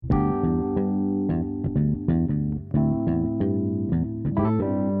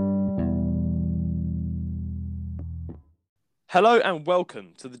Hello and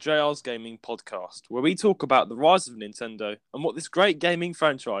welcome to the JR's Gaming Podcast, where we talk about the rise of Nintendo and what this great gaming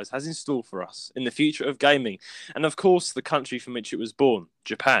franchise has in store for us in the future of gaming, and of course, the country from which it was born,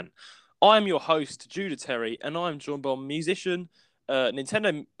 Japan. I am your host, Judah Terry, and I am joined by musician,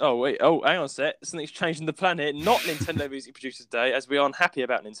 Nintendo. Hang on a sec. Something's changing the planet. Not Nintendo Music Producer today, as we aren't happy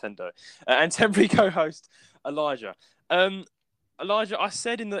about Nintendo, and temporary co-host Elijah. Um, Elijah, I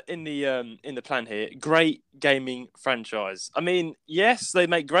said in the plan here, great gaming franchise. I mean, yes, they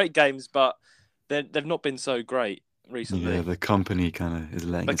make great games, but they've not been so great Yeah, recently. the company kind of is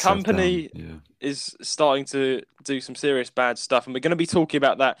letting The itself down. company Yeah, is starting to do some serious bad stuff, and we're going to be talking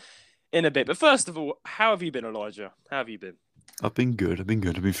about that in a bit. But first of all, how have you been, Elijah? How have you been? I've been good. I've been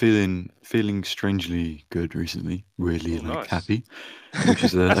good. I've been feeling strangely good recently. Really Oh, like nice. happy, which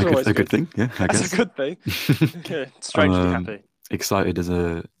is a, That's a good always a good good. thing. Yeah, I That's a guess. good thing. I'm Strangely happy. excited as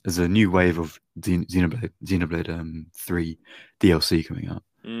a new wave of Xenoblade 3 DLC coming out,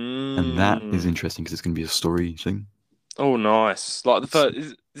 and that is Mm. interesting because it's going to be a story thing. Oh, nice. Like the It's first,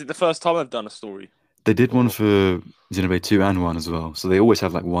 is it the first time I've done a story? They did one Or for Xenoblade 2 and 1 as well, so they always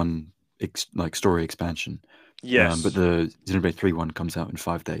have like one like story expansion. But yes. the Xenoblade 3 one comes out in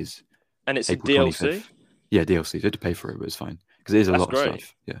 5 days, And it's a April DLC. 25th. Yeah, DLC. You had to pay for it, but it's fine because it is a That's lot of great.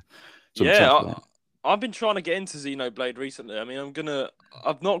 stuff. Yeah, so I'm Yeah, excited for that. I've been trying to get into Xenoblade recently. I mean,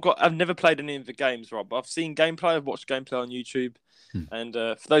 I've never played any of the games, right? But I've seen gameplay. I've watched gameplay on YouTube, Hmm. and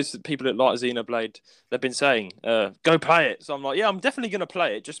for those people that like Xenoblade, they've been saying, "Go play it." So I'm like, yeah, I'm definitely gonna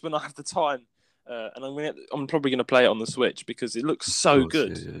play it just when I have the time. And I'm probably gonna play it on the Switch because it looks Of so course, yeah,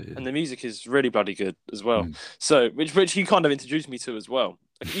 good, yeah, yeah. and the music is really bloody good as well. Hmm. So, which you kind of introduced me to as well.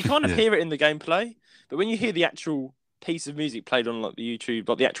 You kind of Yeah, hear it in the gameplay, but when you hear the actual piece of music played on like the YouTube,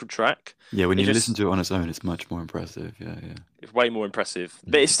 like the actual track, yeah. When it you listen just to it on its own, it's much more impressive. Yeah, yeah. it's way more impressive.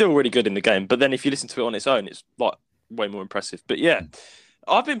 But Hmm. it's still really good in the game. But then if you listen to it on its own, it's like way more impressive. But yeah, Hmm.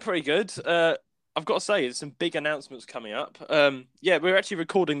 I've been pretty good. I've got to say, there's some big announcements coming up. Yeah, we're actually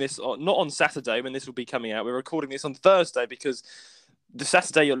recording this not on Saturday when this will be coming out. We're recording this on Thursday because the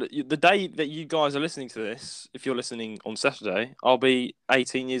Saturday, the day that you guys are listening to this, if you're listening on Saturday, I'll be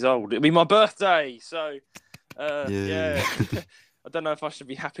 18 years old. It'll be my birthday. So Yeah. yeah, I don't know if I should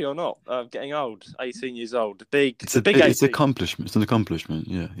be happy or not. Getting old, 18 years old, big, It's the a big it's 18. accomplishment. It's an accomplishment.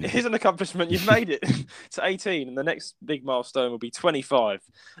 Yeah, It is an accomplishment. You've made it to 18, and the next big milestone will be 25.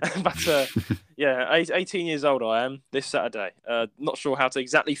 But yeah. yeah, 18 years old I am this Saturday. Not sure how to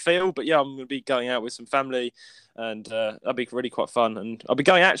exactly feel, but yeah, I'm going to be going out with some family, and that'll be really quite fun. And I'll be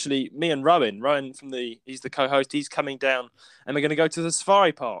going actually, me and Rowan. Rowan he's the co-host. He's coming down, and we're going to go to the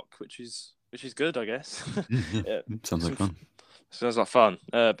safari park, which is good, I guess. Yeah. Yeah, Sounds like some fun. sounds like fun.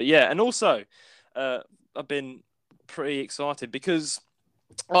 But yeah, and also, uh, I've been pretty excited because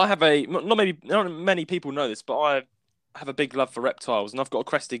I have not many people know this, but I have a big love for reptiles, and I've got a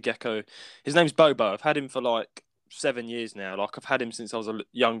crested gecko. His name's Bobo. I've had him for like 7 years now. Like I've had him since I was a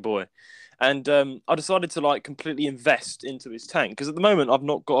young boy, and I decided to like completely invest into his tank because at the moment I've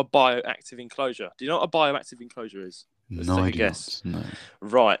not got a bioactive enclosure. Do you know what a bioactive enclosure is? Let's No, take I a do guess. not. No.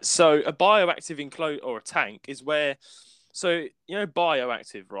 Right. So a bioactive enclosure or a tank is where, so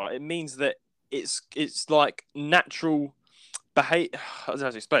bioactive, right? It means that it's like natural behave. How do I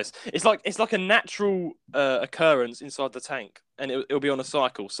explain this? It's like a natural occurrence inside the tank, and it'll be on a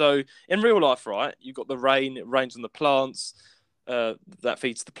cycle. So in real life, right, you've got the rain. It rains on the plants. That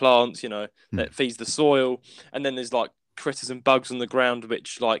feeds the plants. Hmm. That feeds the soil, and then there's like critters and bugs on the ground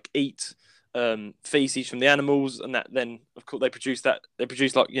which like eat feces from the animals, and that then of course they produce like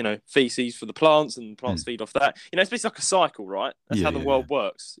feces for the plants, and the Hmm. plants feed off that. It's basically like a cycle, right? That's Yeah, how the yeah, yeah. world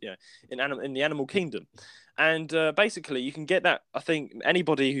works. In the animal kingdom. And basically, you can get that. I think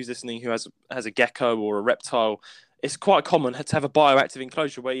anybody who's listening who has a gecko or a reptile, it's quite common to have a bioactive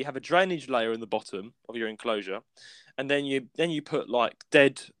enclosure where you have a drainage layer in the bottom of your enclosure, and then you put like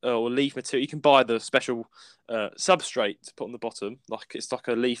dead or leaf material. You can buy the special substrate to put on the bottom, like it's like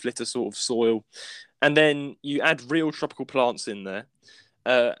a leaf litter sort of soil, and then you add real tropical plants in there,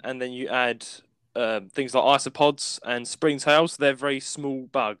 and then you add things like isopods and springtails. They're very small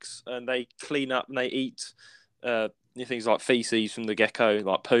bugs, and they clean up and they eat things like feces from the gecko,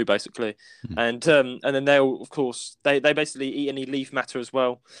 like poo, basically. Hmm. And then they'll, of course, they basically eat any leaf matter as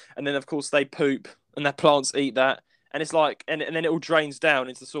well. And then, of course, they poop, and their plants eat that. And it's like, and then it all drains down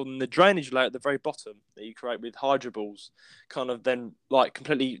into sort of the drainage layer at the very bottom that you create with hydroballs, kind of then like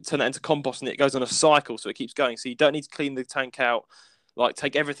completely turn that into compost, and it goes on a cycle, so it keeps going. So you don't need to clean the tank out, like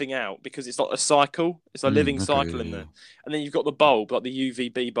take everything out, because it's like a cycle. It's a living Okay, cycle yeah, in yeah. there. And then you've got the bulb, like the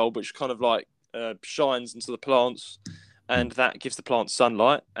UVB bulb, which kind of like shines into the plants, Hmm. and that gives the plants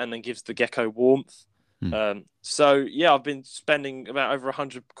sunlight, and then gives the gecko warmth. So yeah, I've been spending about over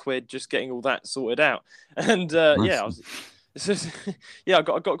 £100 just getting all that sorted out, and Nice. it's just, yeah, I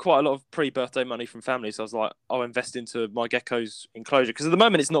got quite a lot of pre-birthday money from family, so I was like, I'll invest into my gecko's enclosure because at the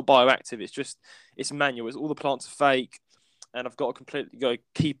moment it's not bioactive, it's manual, all the plants are fake, and I've got to completely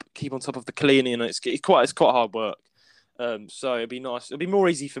keep on top of the cleaning, and it's quite hard work. So it'd be nice. It'd be more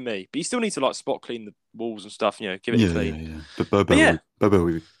easy for me, but you still need to like spot clean the walls and stuff. Give it a clean. Yeah. But Yeah,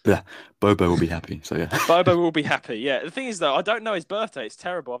 Bobo will be happy. So yeah. Bobo will be happy. Yeah. The thing is though, I don't know his birthday. It's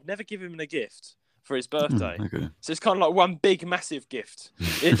terrible. I've never given him a gift for his birthday. Okay. So it's kind of like one big massive gift.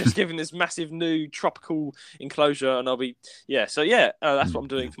 Yeah, just giving this massive new tropical enclosure, and I'll be So yeah, that's what I'm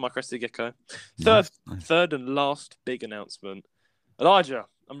doing for my crested gecko. Nice. Third and last big announcement, Elijah.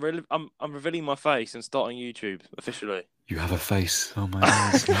 I'm revealing my face and starting YouTube officially. You have a face. Oh my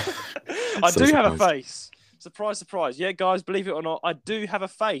God. I do have a face. Surprise, surprise. Yeah, guys, believe it or not, I do have a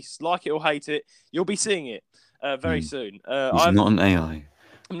face. Like it or hate it, you'll be seeing it very soon. He's not an AI.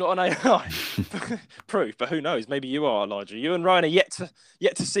 I'm not an AI. Proof, but who knows? Maybe you are, Elijah. You and Ryan are yet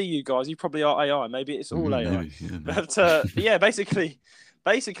to see you guys. You probably are AI. Maybe it's all AI. Maybe, yeah, but yeah,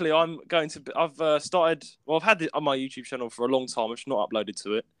 basically, I'm going to. I've started. Well, I've had it on my YouTube channel for a long time. I've just not uploaded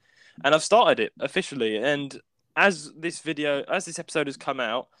to it, and I've started it officially. And as this episode has come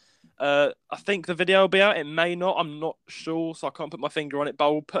out, I think the video will be out. It may not. I'm not sure, so I can't put my finger on it. But I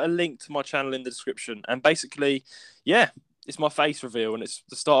will put a link to my channel in the description. And basically, yeah. It's my face reveal, and it's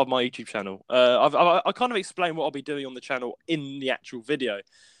the start of my YouTube channel. I kind of explain what I'll be doing on the channel in the actual video.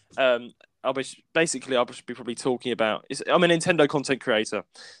 I'll just be probably talking about. I'm a Nintendo content creator,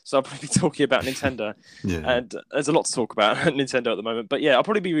 so I'll probably be talking about Nintendo. Yeah. And there's a lot to talk about Nintendo at the moment. But yeah, I'll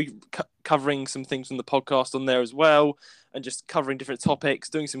probably be covering some things from the podcast on there as well, and just covering different topics,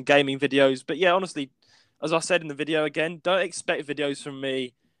 doing some gaming videos. But yeah, honestly, as I said in the video again, don't expect videos from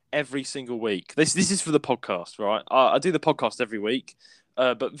me every single week. This is for the podcast, right? I do the podcast every week,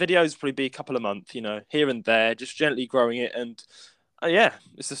 but videos probably be a couple a month, here and there, just gently growing it. And yeah,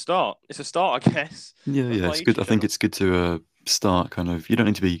 it's a start. It's a start, I guess. Yeah, it's good. I think it's good to start kind of. You don't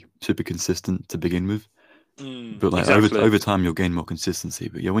need to be super consistent to begin with, but like exactly. over time you'll gain more consistency.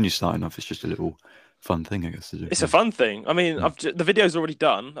 But yeah, when you're starting off, it's just a little fun thing, I guess. It's a fun thing. I mean, the video's already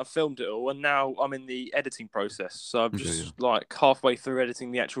done. I've filmed it all, and now I'm in the editing process. So I'm just like halfway through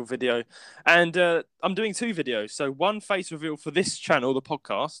editing the actual video, and I'm doing 2 videos. So one face reveal for this channel, the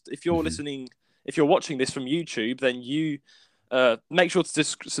podcast. If you're if you're watching this from YouTube, then you make sure to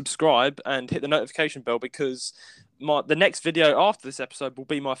subscribe and hit the notification bell, because the next video after this episode will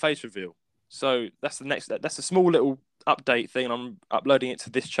be my face reveal. So that's a small little update thing, and I'm uploading it to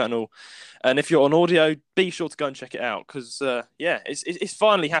this channel. And if you're on audio, be sure to go and check it out, because it's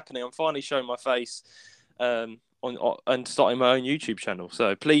finally happening. I'm finally showing my face and starting my own YouTube channel.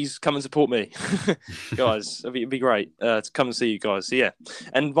 So please come and support me, guys. It'd be great to come and see you guys. So yeah,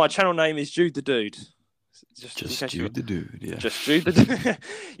 and my channel name is Jude the Dude. Just Jude the Dude, yeah. Just Jude the Dude.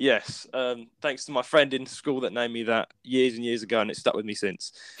 Yes. Thanks to my friend in school that named me that years and years ago, and it's stuck with me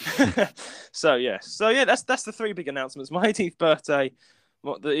since. So yeah, that's the 3 big announcements. My 18th birthday,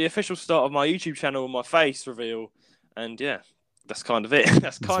 the official start of my YouTube channel, and my face reveal, and yeah, that's kind of it.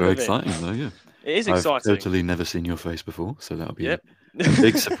 That's very exciting, though. Yeah, it is exciting. I've totally never seen your face before, so that'll be a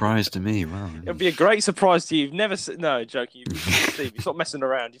big surprise to me. Wow, it'll be a great surprise to you. You've never seen. No, joking. You've seen me. Stop messing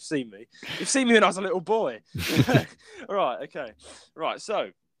around. You've seen me. You've seen me when I was a little boy. All right. Okay. Right.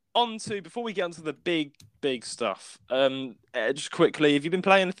 So before we get onto the big stuff, just quickly, have you been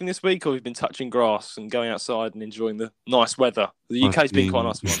playing anything this week, or have you been touching grass and going outside and enjoying the nice weather? The UK's been quite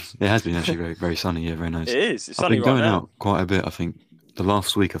nice once. It has been actually very, very sunny. Yeah, very nice. It is. It's sunny right now. I've been going out quite a bit. I think the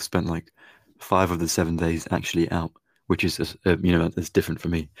last week I've spent like 5 of the 7 days actually out, which is that's different for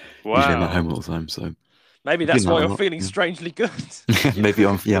me. Wow. Usually I'm at home all the time, so maybe that's why you're feeling strangely good. Maybe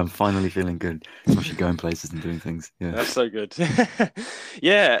I'm finally feeling good, especially going places and doing things. Yeah, that's so good.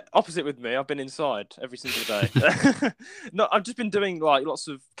 Yeah, opposite with me. I've been inside every single day. No, I've just been doing like lots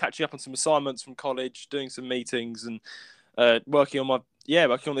of catching up on some assignments from college, doing some meetings, and working on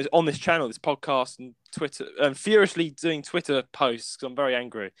this channel, this podcast, and Twitter, and furiously doing Twitter posts because I'm very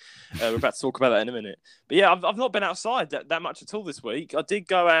angry. We're about to talk about that in a minute. But yeah, I've not been outside that much at all this week. I did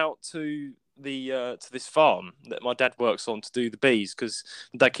go out to to this farm that my dad works on to do the bees, because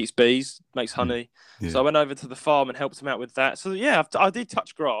my dad keeps bees, makes honey. So I went over to the farm and helped him out with that. So yeah, I did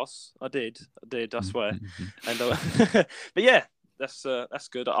touch grass. I did, I swear. And but yeah, that's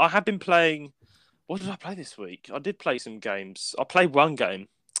good. I have been playing. What did I play this week? I did play some games. I played one game.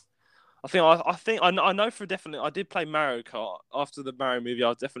 I know for definite. I did play Mario Kart after the Mario movie.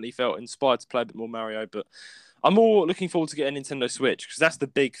 I definitely felt inspired to play a bit more Mario, but I'm more looking forward to getting a Nintendo Switch because that's the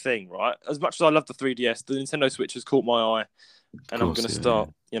big thing, right? As much as I love the 3DS, the Nintendo Switch has caught my eye, Of and I'm going course, to yeah,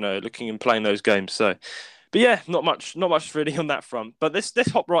 yeah. start, looking and playing those games. So, but yeah, not much really on that front. But let's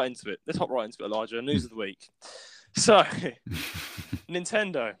hop right into it. Let's hop right into it, Elijah. News of the week. So,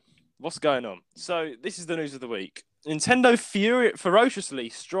 Nintendo, what's going on? So this is the news of the week. Nintendo ferociously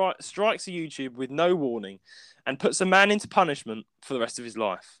strikes a YouTube with no warning and puts a man into punishment for the rest of his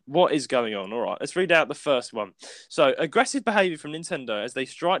life. What is going on? All right, let's read out the first one. So, aggressive behavior from Nintendo as they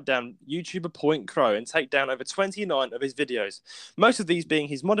strike down YouTuber Point Crow and take down over 29 of his videos, most of these being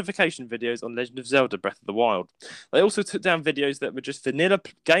his modification videos on Legend of Zelda Breath of the Wild. They also took down videos that were just vanilla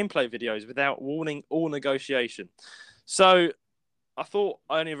gameplay videos without warning or negotiation. So, I thought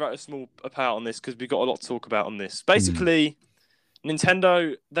I only wrote a small part on this because we've got a lot to talk about on this. Basically,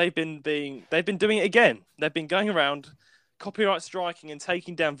 Nintendo, they've been doing it again. They've been going around copyright striking and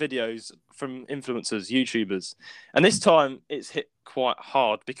taking down videos from influencers, YouTubers. And this time it's hit quite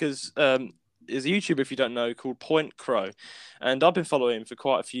hard because there's a YouTuber, if you don't know, called Point Crow. And I've been following him for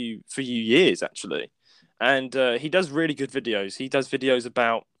quite a few years actually. And he does really good videos. He does videos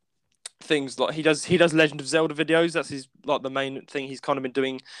about things like he does Legend of Zelda videos. That's his like the main thing he's kind of been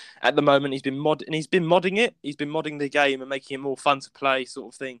doing at the moment. He's been modding it. He's been modding the game and making it more fun to play,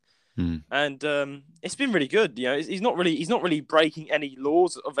 sort of thing. And it's been really good. He's not really breaking any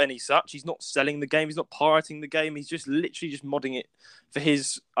laws of any such. He's not selling the game. He's not pirating the game. He's just literally just modding it for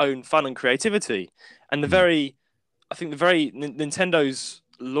his own fun and creativity. And Nintendo's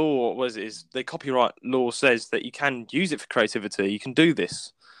law the copyright law says that you can use it for creativity. You can do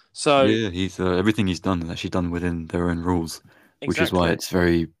this. So Yeah, he's everything he's done is actually done within their own rules, which is why exactly. it's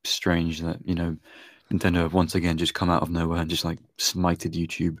very strange that Nintendo have once again just come out of nowhere and just like smited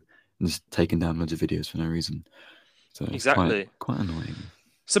YouTube and just taken down loads of videos for no reason. So it's Exactly. quite annoying.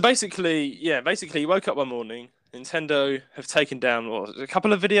 So basically, he woke up one morning. Nintendo have taken down a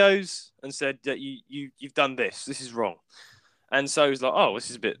couple of videos and said that you've done this. This is wrong. And so he's like, oh, this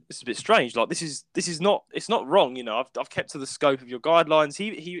is a bit strange. Like this is not it's not wrong. I've kept to the scope of your guidelines.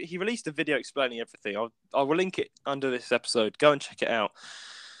 He released a video explaining everything. I will link it under this episode. Go and check it out.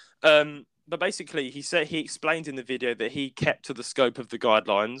 But basically, he explained in the video that he kept to the scope of the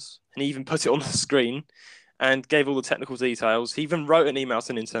guidelines, and he even put it on the screen and gave all the technical details. He even wrote an email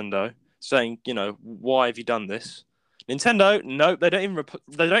to Nintendo saying, why have you done this? Nintendo, no, they don't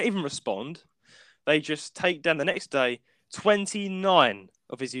even respond. They just take down the next day 29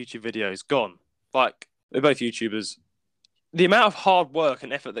 of his YouTube videos gone. Like they're both YouTubers. The amount of hard work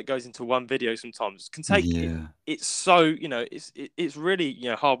and effort that goes into one video sometimes can take it. Yeah, It's so it's really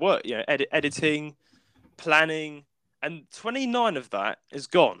hard work. Editing, planning, and 29 of that is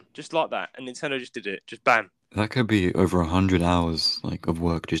gone just like that. And Nintendo just did it, just bam. that could be over 100 hours like of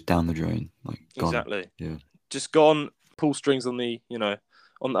work just down the drain, like gone. Exactly. Yeah, Just gone. Pull strings on the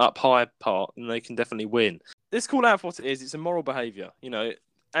on the up high part, and they can definitely win. Let's call out for what it is. It's immoral behavior,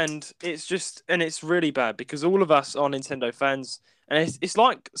 and it's really bad because all of us are Nintendo fans, and it's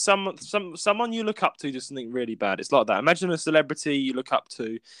like someone you look up to does something really bad. It's like that. Imagine a celebrity you look up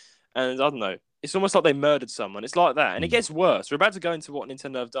to, and I don't know. It's almost like they murdered someone. It's like that, and it gets worse. We're about to go into what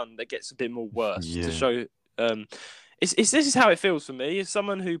Nintendo have done that gets a bit more worse to yeah. show. This is how it feels for me. As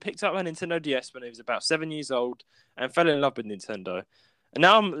someone who picked up a Nintendo DS when he was about 7 years old and fell in love with Nintendo. And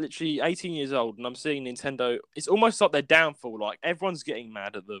now I'm literally 18 years old and I'm seeing Nintendo. It's almost like their downfall. Like everyone's getting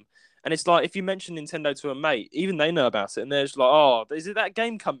mad at them. And it's like if you mention Nintendo to a mate, even they know about it. And they're just like, oh, is it that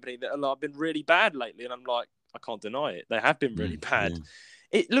game company that have been really bad lately? And I'm like, I can't deny it. They have been really bad.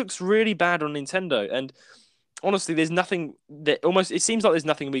 Yeah. It looks really bad on Nintendo. And honestly, there's nothing it seems like there's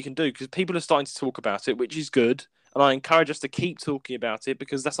nothing we can do because people are starting to talk about it, which is good. And I encourage us to keep talking about it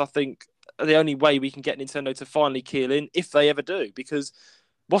because that's, I think, the only way we can get Nintendo to finally keel in if they ever do. Because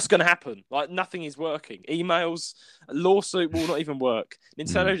what's going to happen? Like, nothing is working. Emails, a lawsuit will not even work.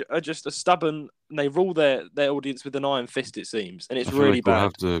 Nintendo are just a stubborn, and they rule their audience with an iron fist, it seems. And it's I feel really like we'll bad.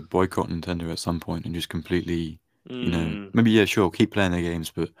 have to boycott Nintendo at some point and just completely, maybe yeah, sure, keep playing their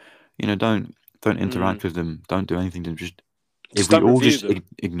games, but don't interact with them. Don't do anything to them. Just if we don't all review just them.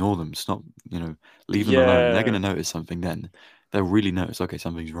 ignore them, stop, leave them alone. They're going to notice something then. They'll really notice, okay,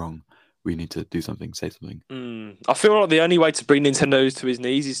 something's wrong. We need to do something, say something. I feel like the only way to bring Nintendo to his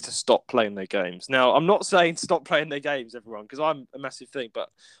knees is to stop playing their games. Now, I'm not saying stop playing their games, everyone, because I'm a massive thing, but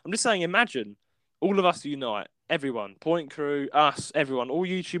I'm just saying imagine all of us unite, everyone, Point Crew, us, everyone, all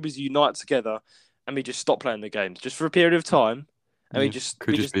YouTubers unite together, and we just stop playing the games just for a period of time. And Yeah,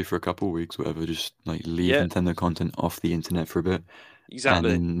 could just be for a couple of weeks, whatever. Just like leave Nintendo content off the internet for a bit,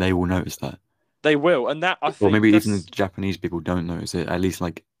 exactly. and then they will notice that. They will, and that I think, or maybe even the Japanese people don't notice it. At least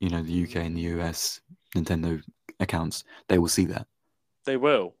like the UK and the US, Nintendo accounts, they will see that. They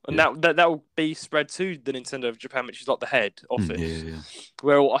will, and Yeah. that will be spread to the Nintendo of Japan, which is like the head office, Yeah.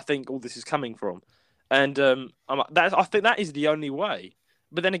 where I think all this is coming from. And I think that is the only way.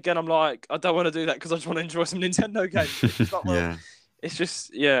 But then again, I'm like, I don't want to do that because I just want to enjoy some Nintendo games. It's just like, well, Yeah. it's just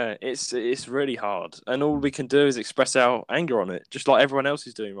it's really hard, and all we can do is express our anger on it, just like everyone else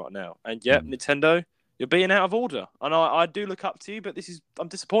is doing right now. And yeah, Nintendo, you're being out of order, and I do look up to you, but I'm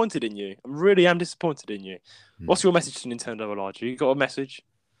disappointed in you. I really am disappointed in you. What's your message to Nintendo, Elijah? You got a message?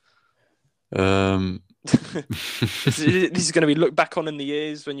 This is going to be looked back on in the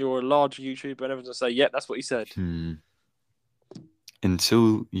years when you're a large YouTuber, and everyone's going to say, "Yep, that's what he said."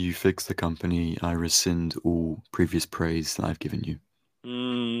 Until you fix the company, I rescind all previous praise that I've given you.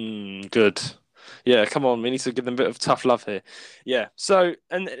 Good. Yeah, come on. We need to give them a bit of tough love here. Yeah. So,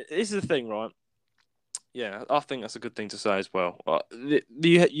 and this is the thing, right? Yeah, I think that's a good thing to say as well.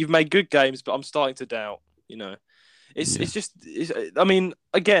 You've made good games, but I'm starting to doubt. It's just. I mean,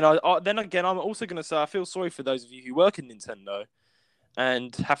 again, I'm also going to say I feel sorry for those of you who work in Nintendo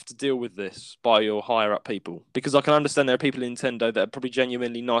and have to deal with this by your higher up people, because I can understand there are people in Nintendo that are probably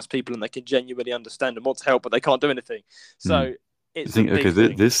genuinely nice people and they can genuinely understand and want to help, but they can't do anything. So it's a big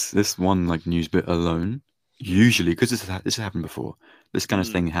thing. This one like news bit alone, usually because this has happened before. This kind of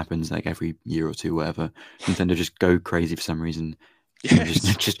thing happens like every year or two, whatever. Nintendo just go crazy for some reason.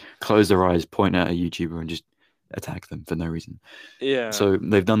 Just close their eyes, point at a YouTuber, and just attack them for no reason. Yeah. So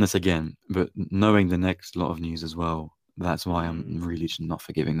they've done this again, but knowing the next lot of news as well, that's why I'm really just not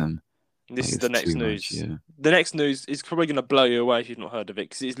forgiving them. This is the next news. The next news is probably going to blow you away if you've not heard of it,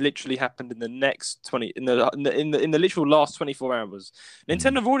 because it's literally happened in the next in the literal last 24 hours.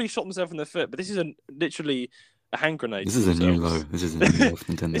 Nintendo have already shot themselves in the foot, but this is literally a hand grenade. This is a new low. This is a new low for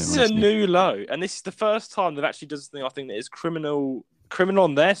Nintendo. This is a new low, and this is the first time they've actually done something I think that is criminal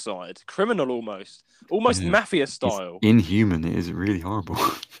on their side, criminal almost mafia style. It's inhuman. It is really horrible.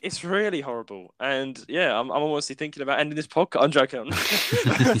 It's really horrible, and yeah, I'm honestly thinking about ending this podcast. I'm joking.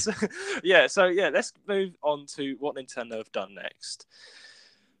 So let's move on to what Nintendo have done next.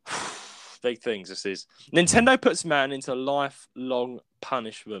 Big things. This is Nintendo puts man into lifelong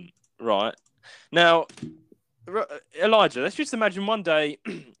punishment. Right now, Elijah, let's just imagine one day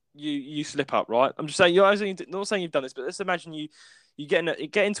you slip up. Right, I'm just saying not saying you've done this, but let's imagine you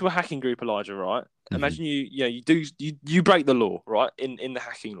get into a hacking group, Elijah, right? Imagine you break the law, right? In the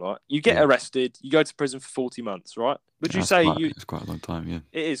hacking, right? You get arrested, you go to prison for 40 months, right? Would you say it's quite a long time, yeah.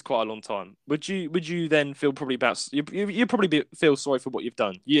 It is quite a long time. Would you then feel probably you probably feel sorry for what you've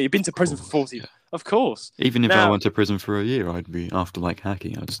done? Yeah, you've been to prison for 40. Yeah. Of course. Even if I went to prison for a year, I'd be after like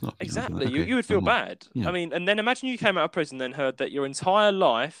hacking. I'd just not. Exactly. Like, okay, you would feel bad. Yeah. I mean, and then imagine you came out of prison, then heard that your entire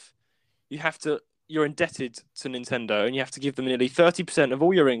life you're indebted to Nintendo, and you have to give them nearly 30% of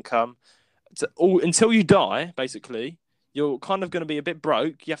all your income until you die. Basically, you're kind of going to be a bit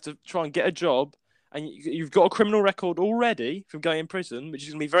broke. You have to try and get a job, and you've got a criminal record already from going in prison, which is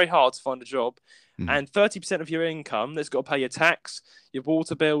going to be very hard to find a job. And 30% of your income, that's got to pay your tax, your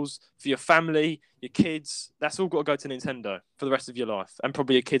water bills for your family, your kids. That's all got to go to Nintendo for the rest of your life, and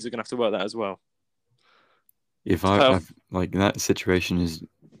probably your kids are going to have to work that as well. If I've like that situation is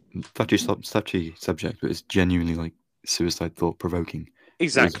touchy subject, but it's genuinely like suicide thought provoking.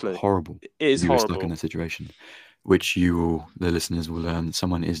 Exactly. It's horrible. It is horrible. Stuck in that situation, which the listeners will learn.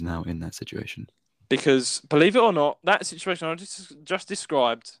 Someone is now in that situation. Because believe it or not, that situation I just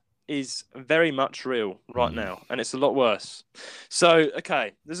described is very much real right now, and it's a lot worse. So,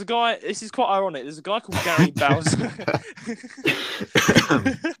 okay, there's a guy. This is quite ironic. There's a guy called Gary Bowser.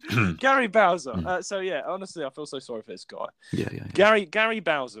 Gary Bowser. So yeah, honestly, I feel so sorry for this guy. Yeah. Gary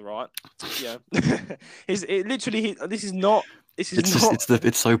Bowser, right? Yeah. This is not.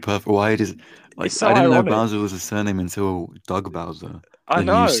 It's so perfect. Why it is like so I didn't ironic. know Bowser was a surname until Doug Bowser, the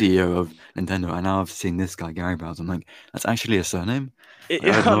new CEO of Nintendo. And now I've seen this guy Gary Bowser. I'm like, that's actually a surname. I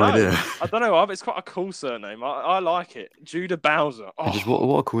had no idea. I don't know. It's quite a cool surname. I like it. Judah Bowser. Oh. Just what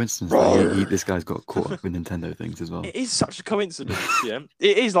a coincidence that this guy's got caught up with Nintendo things as well. It is such a coincidence. Yeah,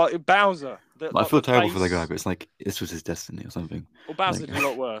 it is like Bowser. I feel terrible for the guy, but it's like this was his destiny or something. Well, Bowser did a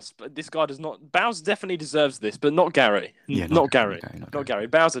lot worse, but this guy does not. Bowser definitely deserves this, but not Gary. Yeah, not Gary. Not Gary.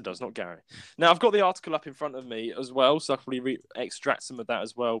 Bowser does, not Gary. Now I've got the article up in front of me as well, so I can probably extract some of that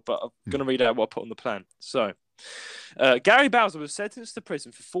as well. But I'm going to read out what I put on the plan. So. Gary Bowser was sentenced to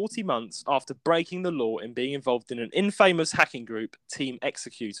prison for 40 months after breaking the law and being involved in an infamous hacking group, Team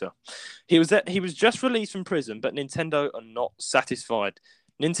Executor. He was just released from prison, but Nintendo are not satisfied.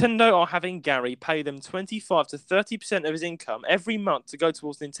 Nintendo are having Gary pay them 25 to 30% of his income every month to go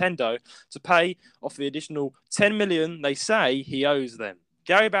towards Nintendo to pay off the additional 10 million they say he owes them.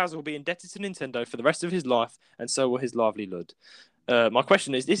 Gary Bowser will be indebted to Nintendo for the rest of his life, and so will his livelihood. My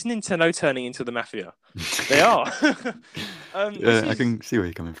question is Nintendo turning into the mafia? They are. This I is can see where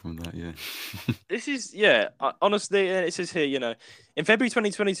you're coming from. That, yeah. this is yeah. Honestly, it says here, in February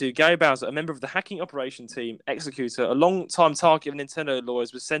 2022, Gary Bowser, a member of the hacking operation team, executor, a long-time target of Nintendo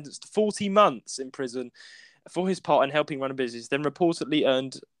lawyers, was sentenced to 40 months in prison for his part in helping run a business. Then reportedly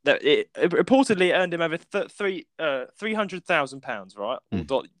earned that it reportedly earned him over £300,000, right, or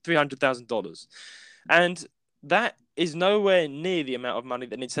 $300,000, and that is nowhere near the amount of money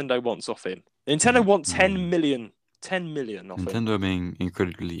that Nintendo wants off him. Nintendo want 10 million. 10 million off him. Nintendo being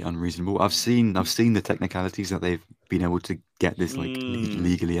incredibly unreasonable. I've seen the technicalities that they've been able to get this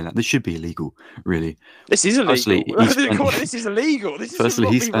legally, and this should be illegal, really. This is illegal. This is illegal. This Firstly,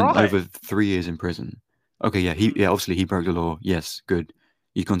 should he not be spent right. over 3 years in prison. Okay, yeah, obviously he broke the law. Yes, good.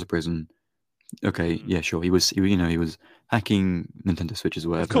 He's gone to prison. Okay, yeah, sure. He was hacking Nintendo Switches or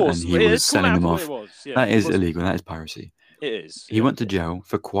whatever, Of course, and he was selling them off. Yeah, that is illegal. That is piracy. It is. He went to jail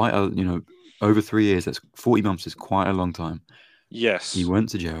for quite a, over 3 years. That's 40 months is quite a long time. Yes. He went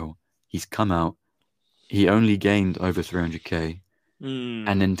to jail. He's come out. He only gained over 300k, and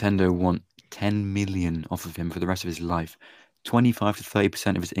Nintendo want 10 million off of him for the rest of his life, 25 to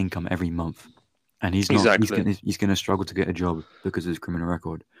 30% of his income every month, and he's not. Exactly. He's going to struggle to get a job because of his criminal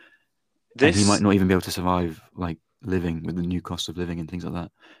record. And he might not even be able to survive, like, living with the new cost of living and things like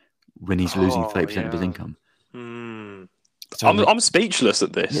that when he's losing 30% of his income. So, I'm speechless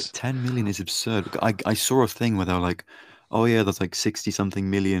at this. Yeah, 10 million is absurd. I saw a thing where they were like, oh yeah, there's like 60-something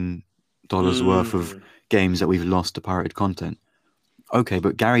million dollars worth of games that we've lost to pirated content. Okay,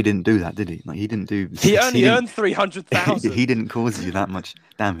 but Gary didn't do that, did he? Like, he didn't do. He only earned 300,000. He didn't cause you that much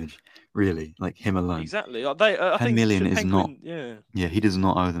damage, really. Like, him alone. Exactly. I 10 think million is not. Yeah. Yeah, he does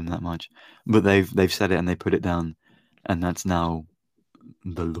not owe them that much. But they've said it and they put it down, and that's now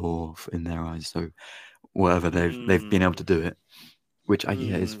the law in their eyes. So whatever, they've been able to do it, which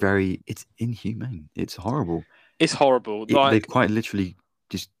it's inhumane. It's horrible. It's horrible. They've quite literally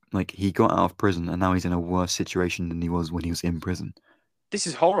just, like, he got out of prison and now he's in a worse situation than he was when he was in prison. This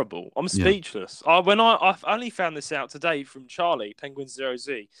is horrible. I'm speechless. I only found this out today from Charlie Penguin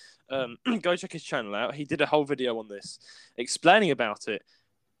 0Z. Go check his channel out. He did a whole video on this, explaining about it.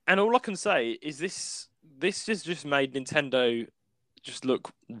 And all I can say is this has just made Nintendo just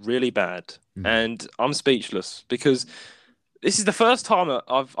look really bad. And I'm speechless because this is the first time that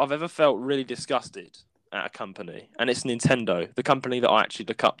I've ever felt really disgusted at a company, and it's Nintendo, the company that I actually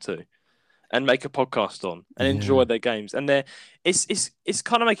look up to and make a podcast on and enjoy their games. And it's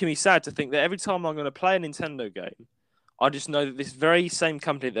kind of making me sad to think that every time I'm going to play a Nintendo game, I just know that this very same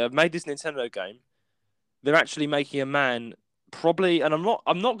company that have made this Nintendo game, they're actually making a man probably, and I'm not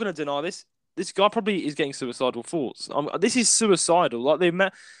going to deny this. This guy probably is getting suicidal thoughts. This is suicidal. Like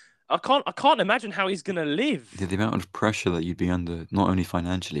I can't imagine how he's going to live. The amount of pressure that you'd be under, not only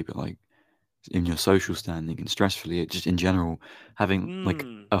financially, but like in your social standing and stressfully, just in general, having like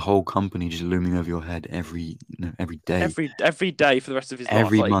a whole company just looming over your head every day. Every day for the rest of his life.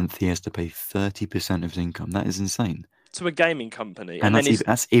 Every month he has to pay 30% of his income. That is insane. To a gaming company. And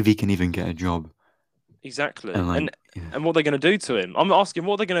that's if he can even get a job. Exactly. And what they're going to do to him. I'm asking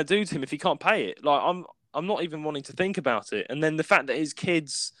what they're going to do to him if he can't pay it. Like, I'm not even wanting to think about it. And then the fact that his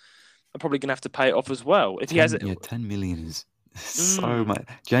kids are probably going to have to pay it off as well. If he has it. Yeah, 10 million is so much.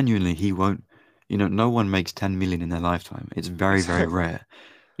 Genuinely, he won't. No one makes 10 million in their lifetime. It's very, very rare.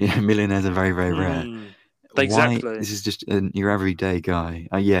 Millionaires are very, very rare. Exactly. Why? This is just your everyday guy.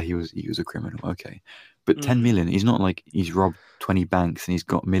 Yeah, he was a criminal. Okay, but 10 million. He's not like he's robbed 20 banks and he's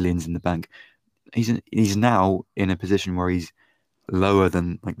got millions in the bank. He's now in a position where he's lower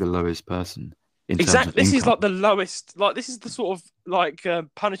than like the lowest person. Exactly. This is like the lowest. Like, this is the sort of like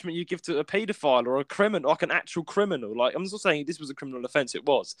punishment you give to a paedophile or a criminal, like an actual criminal. Like, I'm not saying this was a criminal offence. It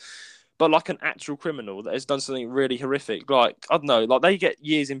was. But like an actual criminal that has done something really horrific, like, I don't know, like they get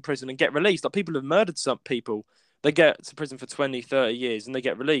years in prison and get released. Like, people have murdered some people, they get to prison for 20, 30 years and they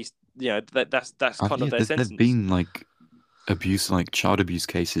get released. That's kind of their sentence. There've been like abuse, like child abuse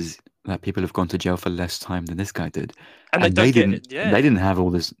cases that people have gone to jail for less time than this guy did, and they didn't have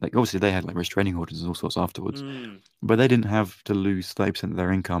all this. Like, obviously they had like restraining orders and all sorts afterwards, but they didn't have to lose 30% of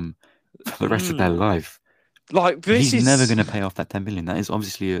their income for the rest of their life. Like, he's never going to pay off that 10 million. That is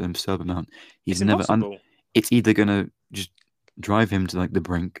obviously an absurd amount. He's never. It's either going to just drive him to like the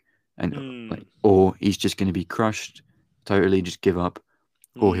brink, and or he's just going to be crushed, totally just give up,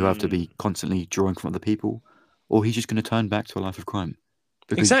 or he'll have to be constantly drawing from other people, or he's just going to turn back to a life of crime.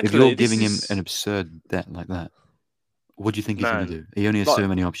 Because if you're giving him an absurd debt like that, what do you think he's going to man. do? He only has Like so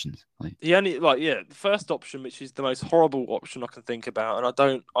many options. Like, the only the first option, which is the most horrible option I can think about, and I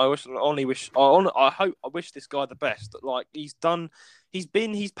don't. I only wish. I hope. I wish this guy the best. Like he's done. He's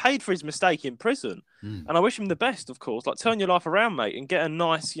paid for his mistake in prison, mm, and I wish him the best. Of course, like turn your life around, mate, and get a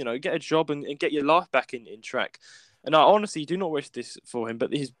nice, get a job and get your life back in track. And I honestly do not wish this for him.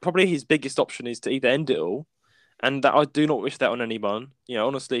 But probably his biggest option is to either end it all, and that I do not wish that on anyone.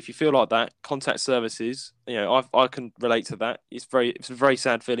 Honestly, if you feel like that, contact services. I can relate to that. It's a very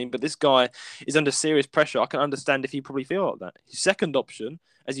sad feeling. But this guy is under serious pressure. I can understand if you probably feel like that. His second option,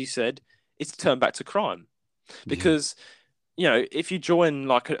 as you said, is to turn back to crime, yeah, because if you join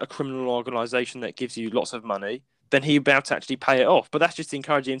like a criminal organization that gives you lots of money, then he'll be able to actually pay it off. But that's just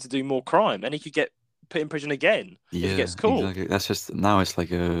encouraging him to do more crime, and he could get put in prison again if he yeah, gets caught. exactly. That's just now it's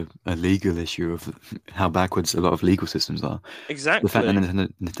like a legal issue of how backwards a lot of legal systems are. The fact that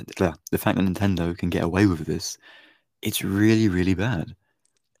Exactly. The fact that Nintendo can get away with this, it's really, really bad.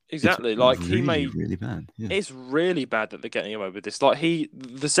 It's Exactly. Like he really, may really bad. Yeah. it's really bad that they're getting away with this. Like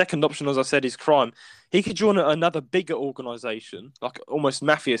the second option, as I said, is crime. He could join another bigger organization, like almost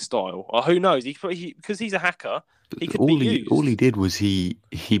mafia style. Or who knows? Because he's a hacker, he But could be all he used. did was he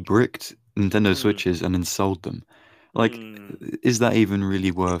bricked Nintendo Mm, Switches and then sold them. Like, mm. is that even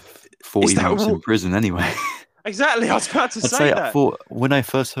really worth Is 40 that months in prison anyway? exactly? I was about to I'd say say that. when I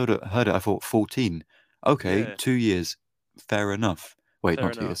first heard it, I thought 14. Okay, Yeah, 2 years, fair enough. Wait, fair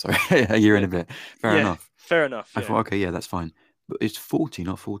not 2 years, enough. sorry, a year and Yeah, a bit. Fair yeah, enough. fair enough. I Yeah, thought, okay, yeah, that's fine. But it's 40,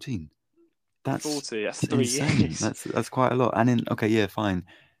 not 14. That's 40. That's that's three insane. years. That's quite a lot. And in okay, yeah, fine.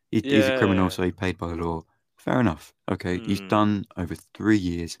 He's a criminal, Yeah. so he paid by the law. Fair enough. Okay, he's Mm, done over 3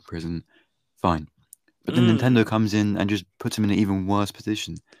 years in prison. Fine. But then Nintendo mm. comes in and just puts him in an even worse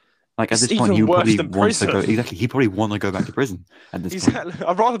position. Like at It's this point, he even would worse probably than want to go. prison. Exactly, he probably want to go back to prison at this point. Exactly.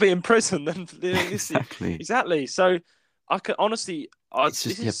 I'd rather be in prison than doing this. Exactly. Exactly. So I could honestly, It's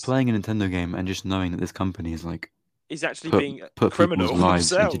this just yeah, playing a Nintendo game and just knowing that this company is like is actually put being put people's criminal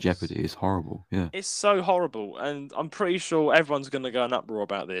lives into themselves. jeopardy is horrible. Yeah. It's so horrible, and I'm pretty sure everyone's going to go in uproar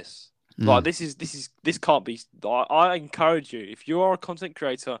about this. Like Mm. this can't be. I encourage you, if you are a content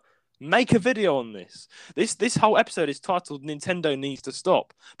creator, make a video on this. This whole episode is titled "Nintendo Needs to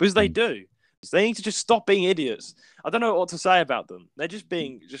Stop" because they Mm. do. They need to just stop being idiots. I don't know what to say about them. They're just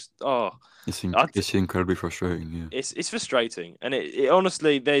being I, It's incredibly frustrating. Yeah. it's frustrating, and it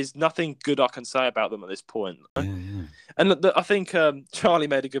honestly, there's nothing good I can say about them at this point. Yeah. Yeah. And I think Charlie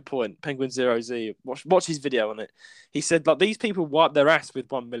made a good point. Penguin Zero Z, watch his video on it. He said like these people wipe their ass with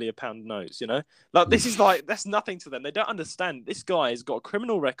 £1 million notes. Like this is like that's nothing to them. They don't understand. This guy has got a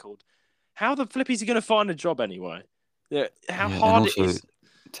criminal record. How the flip is he going to find a job anyway? Yeah, how Yeah, and hard it also is.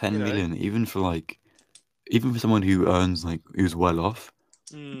 You 10 know. million, even for someone who earns like who's well off,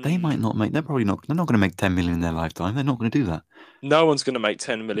 they might Mm. not make. They're not going to make 10 million in their lifetime. They're not going to do that. No one's going to make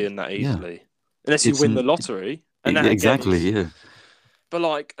 10 million that Yeah, easily, unless you it's win the an, lottery. And that again exactly. is, Yeah, but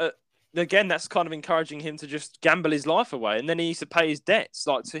like again, that's kind of encouraging him to just gamble his life away, and then he needs to pay his debts,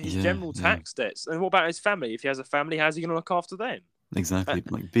 like to his yeah, general yeah. tax debts. And what about his family? If he has a family, how's he going to look after them? Uh, Exactly.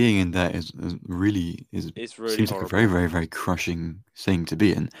 Like being in there is really is it's really seems like a very, horrible. very, very crushing thing to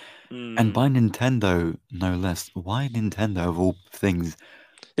be in. And Mm. by Nintendo, no less. Why Nintendo of all things?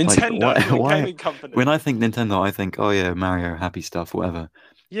 Like why Nintendo, the why gaming company. when I think Nintendo, I think, oh yeah, Mario, happy stuff, whatever.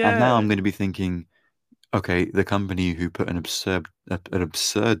 And now I'm Yeah, going to be thinking, okay, the company who put an absurd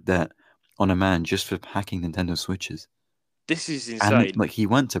debt on a man just for hacking Nintendo Switches, this is and insane. like he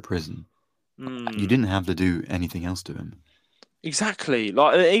went to prison. You Mm. didn't have to do anything else to him Exactly.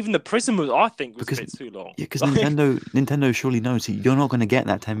 Like even the prison was, I think, was a because bit too long. yeah, because Like, Nintendo surely knows you're not going to get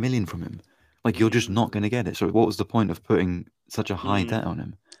that 10 million from him. Like you're just not mm, going to get it. So what was the point of putting such a high mm. debt on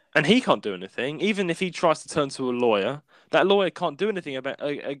him? And he can't do anything. Even if he tries to turn to a lawyer, that lawyer can't do anything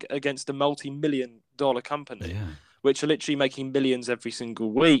against a multi-million-dollar company, Yeah, which are literally making millions every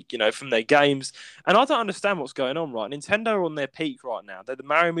single week, from their games. And I don't understand what's going on, right? Nintendo are on their peak right now. The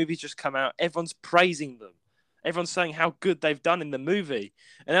Mario movies just come out. Everyone's praising them. Everyone's saying how good they've done in the movie.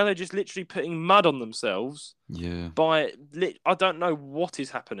 And now they're just literally putting mud on themselves yeah, I don't know what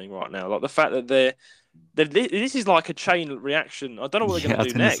is happening right now. Like the fact that this is like a chain reaction. I don't know what they're yeah. going I to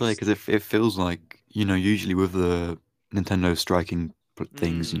was do gonna say because next. it feels like usually with the Nintendo striking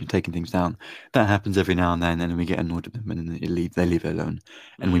things, Mm, taking things down, that happens every now and then we get annoyed at them, and then they leave it alone,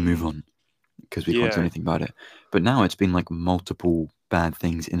 and we move mm, on because we can't do yeah. anything about it. But now it's been like multiple bad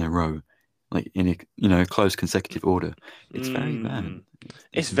things in a row, like in a close consecutive order. It's very bad. Mm, It's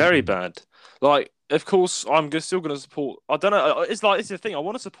it's not very good. bad. Like, of course, still going to support. I don't know. It's like it's the thing. I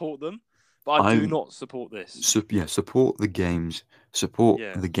want to support them, but I do I not support this. yeah, support the games, support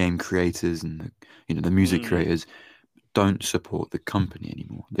Yeah. the game creators and the music Mm, creators. don't support the company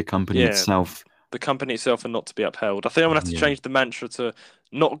anymore. The company Yeah, itself, the company itself and not to be upheld. I think I'm gonna have to yeah, change the mantra to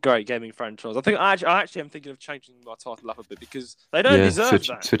not great gaming franchise. I actually am thinking of changing my title up a bit because they don't yeah, deserve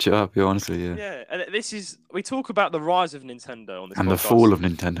that. switch it up. Yeah, honestly, yeah. Yeah, and this is we talk about the rise of Nintendo on this And the podcast fall of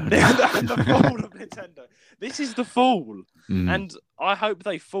Nintendo now. and the fall of Nintendo. This is the fall, Mm, and I hope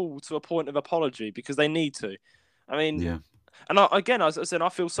they fall to a point of apology because they need to. I mean, yeah, and again, as I said, I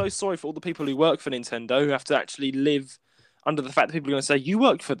feel so sorry for all the people who work for Nintendo who have to actually live under the fact that people are going to say, "You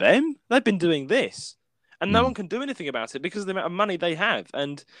work for them? They've been doing this," and no mm, one can do anything about it because of the amount of money they have.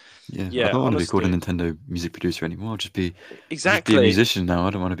 And yeah. I yeah, don't want to be called a honestly, Nintendo music producer anymore. I'll just be a exactly. musician now. I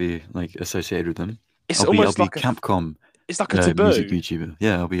don't want to be like associated with them. It's I'll almost be like a Capcom it's like a music taboo. YouTuber.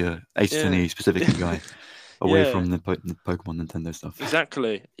 Yeah, I'll be a Yeah, H20 specifically guy, away yeah. from the Pokemon Nintendo stuff.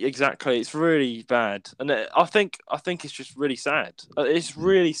 Exactly, exactly. It's really bad, and I think it's just really sad. It's Mm.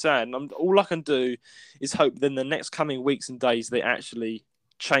 really sad, and all I can do is hope that in the next coming weeks and days they actually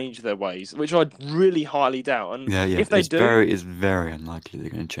change their ways, which I really highly doubt. And Yeah, yeah. if they do, It's very unlikely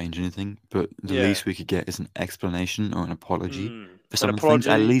they're going to change anything. But the yeah, least we could get is an explanation or an apology for an some of the things. At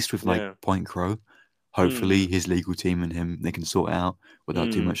apology, least with like yeah, Point Crow, hopefully mm, his legal team and him they can sort it out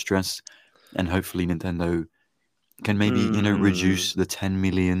without too mm, much stress, and hopefully Nintendo can maybe mm. reduce the 10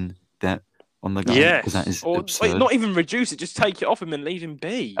 million debt on the guy because that Yes, is or wait, absurd. not even reduce it, just take it off him and leave him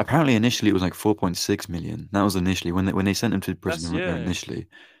be. Apparently, initially it was like 4.6 million. That was initially when they sent him to That's prison yeah, initially.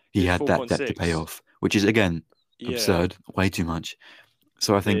 it He was had four that point debt to pay six. off, which is again Yeah, absurd, way too much.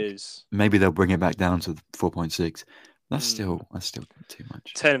 So I it think is. maybe they'll bring it back down to 4.6. Mm. That's still too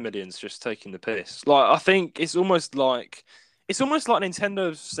much. 10 million's just taking the piss. Like I think it's almost like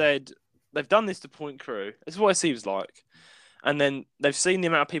Nintendo said they've done this to Point Crew. It's what it seems like. And then they've seen the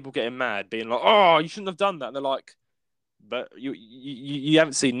amount of people getting mad, being like, "Oh, you shouldn't have done that." And they're like, "But you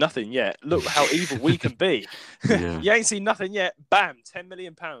haven't seen nothing yet. Look how evil we can be. Yeah. You ain't seen nothing yet. Bam, £10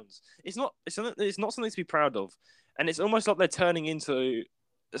 million. It's not something to be proud of, and it's almost like they're turning into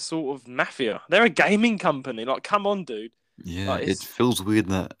a sort of mafia. They're a gaming company. Like, come on, dude. Yeah, Like, it it's feels weird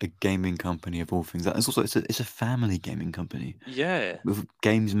that a gaming company of all things, that it's also it's a family gaming company yeah. with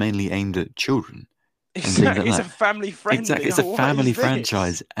games mainly aimed at children and things like Exactly. It's a that. family friendly. Exactly, it's Like, a what family is this?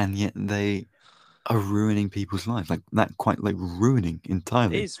 franchise, and yet they are ruining people's lives like that, quite like ruining It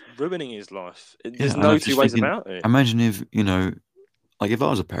entirely. is ruining his life. Yeah, There's and no I'm two just ways thinking, about it. imagine if like if I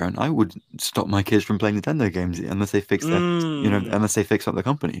was a parent, I would stop my kids from playing Nintendo games unless they Mm. unless they fix up the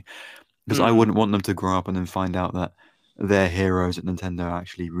company, because I Mm. wouldn't want them to grow up and then find out that their heroes at Nintendo are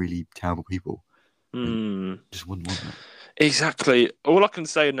actually really terrible people. I Mm. just wouldn't want that. Exactly. All I can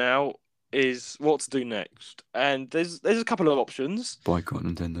say now is what to do next. And there's a couple of options. Boycott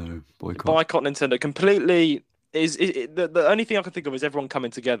Nintendo, boycott. Boycott Nintendo completely the only thing I can think of is everyone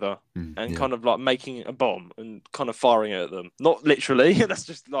coming together and Yeah, kind of like making a bomb and kind of firing it at them. Not literally. That's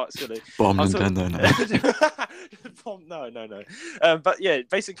just like silly. bomb I'm talking. Nintendo now. Bomb, no, no, no. But yeah,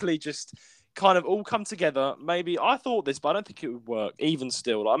 basically just kind of all come together. Maybe I thought this, but I don't think it would work. Even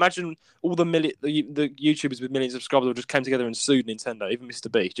still, like, imagine all the YouTubers with millions of subscribers all just came together and sued Nintendo, even Mr.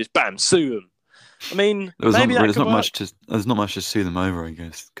 B. Just bam, sue them. I mean, maybe that could work. There's not much to sue them over, I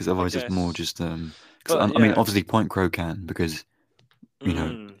guess, because I otherwise it's more guess, just because but I mean yeah. obviously Point Crow can because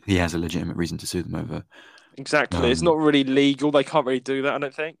Mm. he has a legitimate reason to sue them over. Exactly. It's Um, not really legal. They can't really do that, I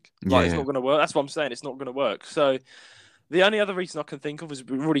don't think. yeah, Like, it's not yeah, going to work. That's what I'm saying. It's not going to work. So, the only other reason I can think of, as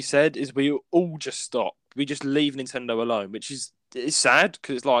we've already said, is we all just stop. We just leave Nintendo alone, which is it's sad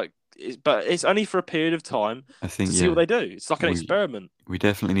because but it's only for a period of time I think to see what yeah they do. It's like an we experiment. we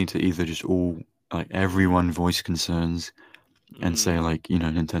definitely need to either just all like everyone voice concerns and say Mm, like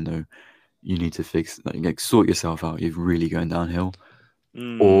Nintendo, you need to fix like sort yourself out. You're really going downhill.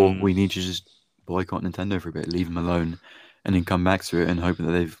 Or mm. we need to just boycott Nintendo for a bit, leave them alone, and then come back to it and hope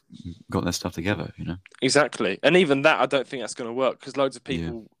that they've got their stuff together. Exactly, and even that, I don't think that's going to work because loads of Yeah.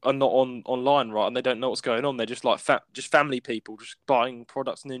 people are not online, right, and they don't know what's going on. They're just like just family people, just buying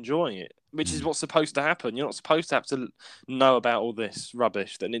products and enjoying it, which is Mm. what's supposed to happen. You're not supposed to have to know about all this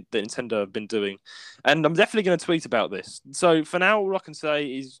rubbish that Nintendo have been doing, and I'm definitely going to tweet about this. So for now, all I can say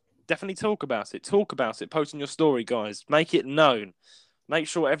is definitely talk about it. Talk about it. Post on your story, guys. Make it known. Make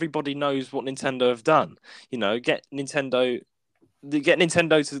sure everybody knows what Nintendo have done. Get Nintendo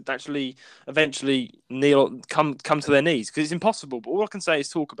to actually eventually come to their knees because it's impossible. But all I can say is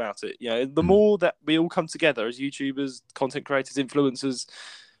talk about it. The Mm. more that we all come together as YouTubers, content creators, influencers,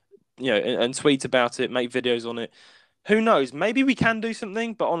 and tweet about it, make videos on it. Who knows? Maybe we can do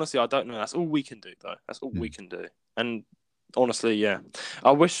something, but honestly, I don't know. That's all we can do, though. That's all we Mm. can do. And honestly, yeah,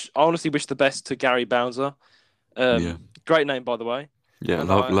 I honestly wish the best to Gary Bowser. Yeah. Great name, by the way. Yeah, And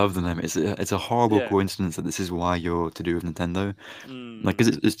love the name. It's a horrible yeah, coincidence that this is why you're to do with Nintendo. Like, 'cause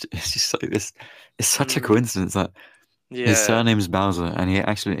mm, it's just like this. It's such a mm, coincidence that his yeah. surname's Bowser, and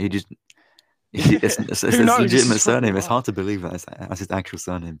he just it's Who his knows? This legitimate is probably surname. It's why. hard to believe that that's his actual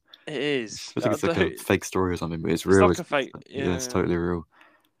surname. It It is. feels like it's like a fake story or something, but it's It's real. like a fake. Yeah, it's Yeah, totally real.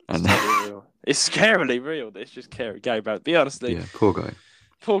 it's And totally real. It's scarily real. It's just Gary Bowser. Be honestly, yeah, poor guy.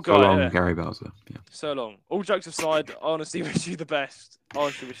 poor So guy. long, Yeah, Gary Bowser. Yeah, so long. All jokes aside, I honestly wish you the best. I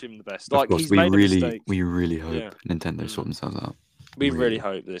honestly wish him the best. of Like course. he's made a mistake. We really hope Yeah. Nintendo sort Mm. themselves out. We really Really.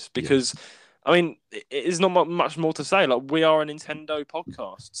 hope this Yeah. because, I mean, it's not much more to say. Like we are a Nintendo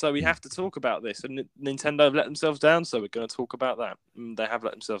podcast, so we Mm. have to talk about this. And Nintendo have let themselves down, so we're going to talk about that. They have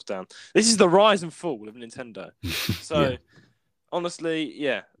let themselves down. This is the rise and fall of Nintendo. Yeah. So honestly,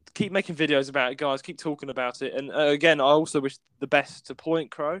 yeah, keep making videos about it, guys. Keep talking about it. And again, I also wish the best to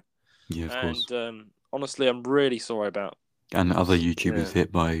Point Crow. Yeah, of course. And honestly, I'm really sorry about. And other YouTubers Yeah.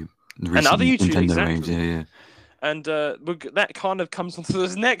 hit by And other recent YouTube, Nintendo waves. exactly. Yeah, yeah. And that kind of comes onto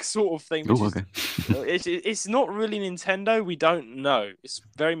this next sort of thing, which Oh, is okay. it's not really Nintendo. We don't know. It's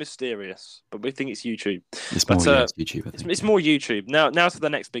very mysterious, but we think it's YouTube. It's But more, yeah, it's YouTube, I think. it's Yeah. more YouTube now. Now to the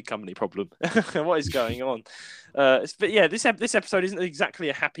next big company problem. What is going on? But yeah, this episode isn't exactly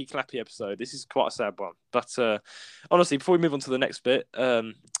a happy clappy episode. This is quite a sad one. But honestly, before we move on to the next bit,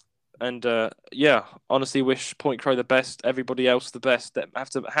 and yeah, honestly, wish Point Crow the best. Everybody else the best. That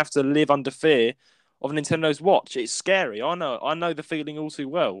have to live under fear of Nintendo's watch. It's scary. I know the feeling all too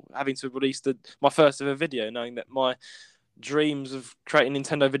well. Having to release my first ever video, knowing that my dreams of creating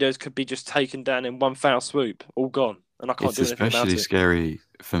Nintendo videos could be just taken down in one foul swoop, all gone, and I can't It's do anything about especially it. scary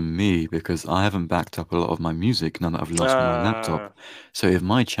for me because I haven't backed up a lot of my music now that I've lost my laptop. Uh, So if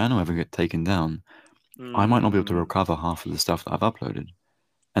my channel ever get taken down, I might not be able to mm, recover half of the stuff that I've uploaded.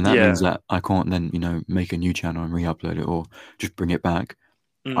 And that means yeah. that I can't then, make a new channel and re-upload it or just bring it back.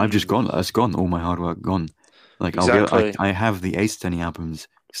 I've just Mm, gone. It's gone. All my hard work gone. Like exactly. I have the Ace Attorney albums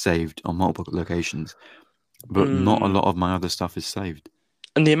saved on multiple locations, but not a Mm. lot of my other stuff is saved.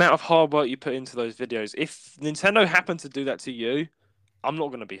 And the amount of hard work you put into those videos. If Nintendo happened to do that to you, I'm not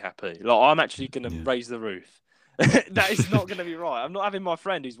going to be happy. Like I'm actually going to Yeah. raise the roof. That is not going to be right. I'm not having my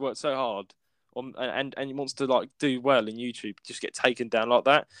friend who's worked so hard and wants to like do well in YouTube just get taken down like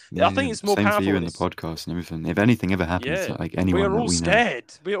that. Yeah, I yeah. think it's more Same for powerful you when in the it's podcast and everything. If anything ever happens yeah. to like We anyone are that all we know,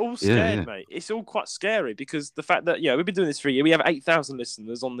 scared. We are all yeah, scared, yeah, mate. It's all quite scary because the fact that we've been doing this for a year. We have 8,000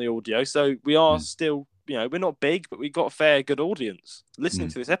 listeners on the audio, so we are mm, still we're not big, but we've got a fair good audience listening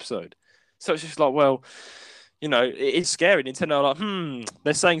mm, to this episode. So it's just like, well, it's scary. Nintendo are like,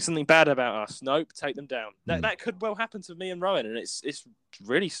 they're saying something bad about us. Nope, take them down. mm, That could well happen to me and Rowan, and it's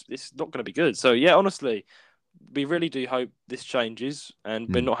really it's not going to be good. So yeah, honestly, we really do hope this changes, and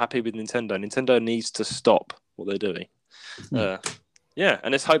we're mm, not happy with Nintendo. Nintendo needs to stop what they're doing. yeah. Yeah,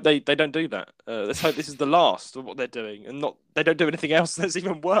 and let's hope they don't do that. Let's hope this is the last of what they're doing, and not they don't do anything else that's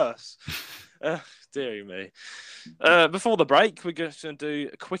even worse. Dear me. Before the break, we're going to do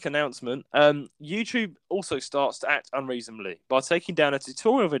a quick announcement. YouTube also starts to act unreasonably by taking down a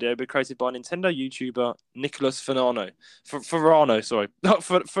tutorial video created by Nintendo YouTuber Nicholas Ferrano, sorry, not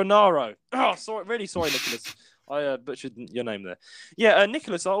Fernaro. Oh, sorry, really sorry, Nicholas. I butchered your name there. Yeah,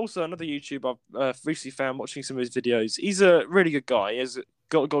 Nicholas, also another YouTuber I've recently found watching some of his videos. He's a really good guy. He's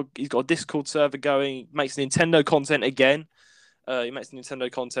got a Discord server going. He makes Nintendo content again. He makes Nintendo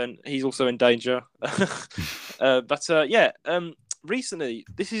content. He's also in danger. Recently,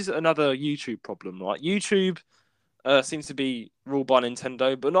 this is another YouTube problem. Right, YouTube seems to be ruled by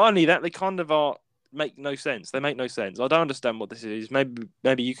Nintendo, but not only that, they kind of make no sense. They make no sense. I don't understand what this is.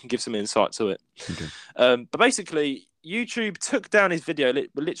 Maybe you can give some insight to it. Okay. But basically, YouTube took down his video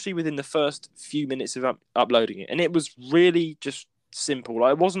literally within the first few minutes of uploading it, and it was really just simple.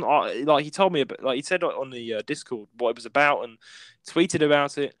 Like it wasn't like he told me about, like he said on the Discord what it was about and tweeted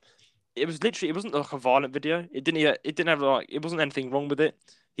about it. It wasn't like a violent video. It didn't have like it wasn't anything wrong with it.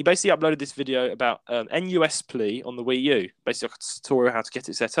 He basically uploaded this video about NUS plea on the Wii U, basically like a tutorial how to get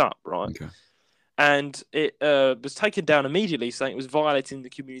it set up, right? Okay. And it was taken down immediately, saying it was violating the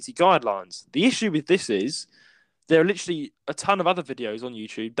community guidelines. The issue with this is there are literally a ton of other videos on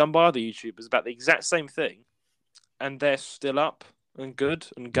YouTube done by other YouTubers about the exact same thing, and they're still up and good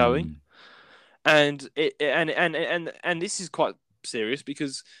and going. Mm. And this is quite serious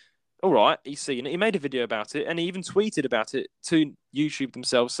because, all right, he's seen it. He made a video about it, and he even tweeted about it to YouTube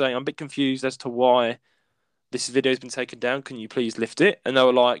themselves, saying, "I'm a bit confused as to why this video has been taken down. Can you please lift it?" And they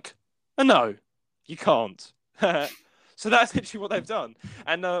were like, "No, you can't." So that's literally what they've done.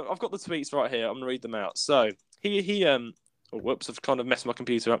 And I've got the tweets right here. I'm gonna read them out. So oh, whoops, I've kind of messed my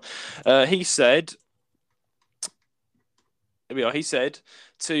computer up. He said, Here we are. He said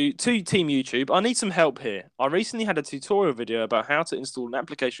to Team YouTube, I need some help here. I recently had a tutorial video about how to install an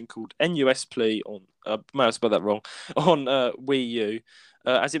application called NUSPLE on, may have spelled that wrong, on Wii U,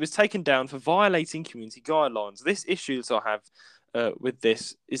 as it was taken down for violating community guidelines. This issue that I have with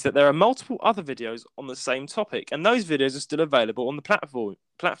this is that there are multiple other videos on the same topic, and those videos are still available on the platform.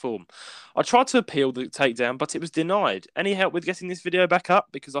 I tried to appeal the takedown, but it was denied. Any help with getting this video back up?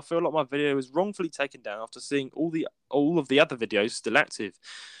 Because I feel like my video was wrongfully taken down after seeing all of the other videos still active.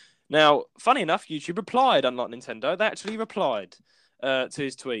 Now, funny enough, YouTube replied, unlike Nintendo. They actually replied to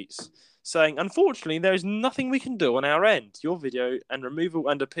his tweets, saying, unfortunately, there is nothing we can do on our end. Your video and removal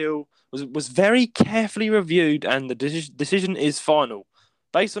and appeal was very carefully reviewed, and the decision is final.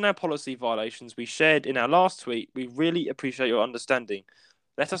 Based on our policy violations we shared in our last tweet, we really appreciate your understanding.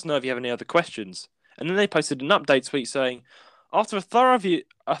 Let us know if you have any other questions. And then they posted an update tweet saying, after a thorough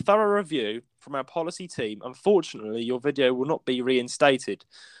review from our policy team, unfortunately, your video will not be reinstated.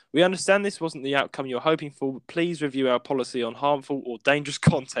 We understand this wasn't the outcome you're hoping for, but please review our policy on harmful or dangerous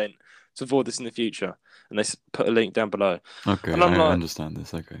content to avoid this in the future. And they put a link down below. Okay, and I'm I like, understand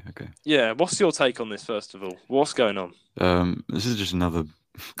this. Okay. Yeah, what's your take on this, first of all? What's going on? This is just another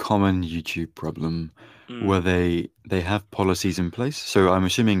common YouTube problem where they have policies in place. So I'm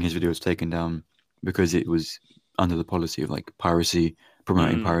assuming his video was taken down because it was under the policy of like piracy,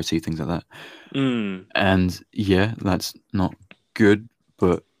 promoting piracy, things like that. And yeah, that's not good,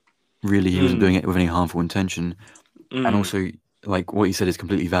 but really he wasn't doing it with any harmful intention. And also, like what he said is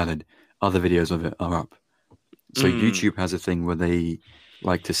completely valid. Other videos of it are up. So YouTube has a thing where they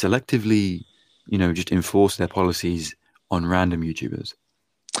like to selectively, just enforce their policies on random YouTubers.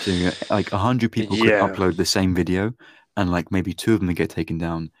 So like 100 people could upload the same video, and like maybe 2 of them get taken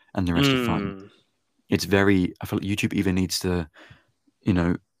down, and the rest are fine. It's very. I feel like YouTube either needs to,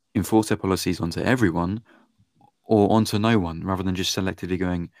 enforce their policies onto everyone, or onto no one, rather than just selectively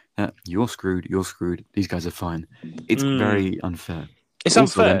going, "You're screwed. You're screwed. These guys are fine." It's very unfair. It's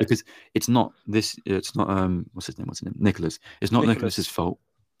also, unfair then, because it's not this. It's not what's his name? Nicholas. It's not Nicholas's fault.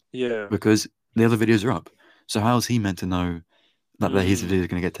 Yeah. Because the other videos are up. So how's he meant to know that his video is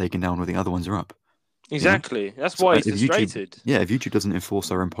going to get taken down when the other ones are up? Exactly. That's why he's frustrated. If YouTube doesn't enforce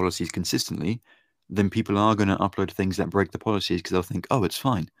their own policies consistently, then people are going to upload things that break the policies because they'll think, oh, it's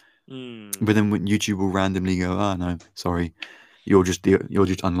fine. But then when YouTube will randomly go, oh no, sorry, you're just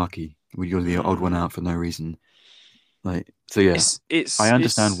unlucky. You're the odd one out for no reason. Like, so yeah, I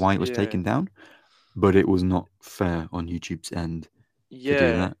understand why it was taken down, but it was not fair on YouTube's end to do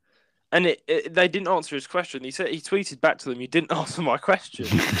that. And they didn't answer his question. He tweeted back to them, "You didn't answer my question."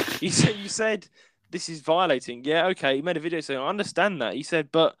 You said this is violating. Yeah, okay. He made a video saying, "I understand that." He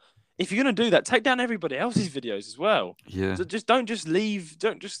said, "But if you're gonna do that, take down everybody else's videos as well. Yeah. So don't just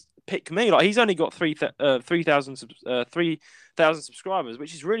pick me. Like he's only got 3,000 subscribers,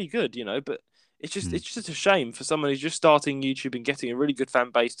 which is really good, But it's just a shame for someone who's just starting YouTube and getting a really good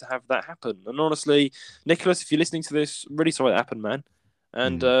fan base to have that happen. And honestly, Nicholas, if you're listening to this, really sorry that happened, man.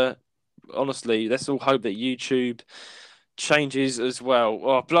 And honestly, let's all hope that YouTube changes as well.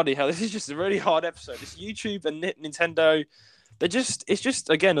 Oh, bloody hell. This is just a really hard episode. It's YouTube and Nintendo. It's just,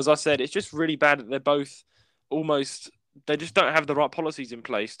 again, as I said, it's just really bad that they're both they just don't have the right policies in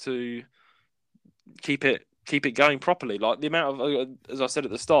place to keep it going properly. Like the amount of, as I said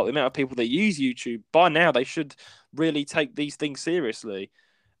at the start, the amount of people that use YouTube, by now they should really take these things seriously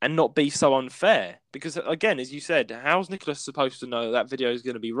and not be so unfair. Because again, as you said, how's Nicholas supposed to know that video is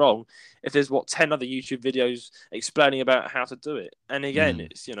going to be wrong if there's 10 other YouTube videos explaining about how to do it? And again,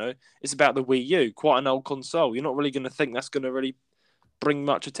 it's about the Wii U, quite an old console. You're not really going to think that's going to really bring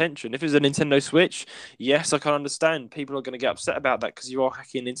much attention. If it's a Nintendo Switch, yes, I can understand people are going to get upset about that because you are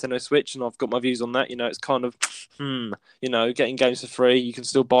hacking Nintendo Switch, and I've got my views on that. It's kind of, getting games for free, you can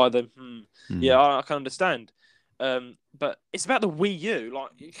still buy them. Yeah, I can understand. But it's about the Wii U,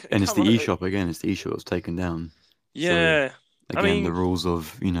 and it's the eShop again. It's the eShop that's taken down. Yeah, so, again, the rules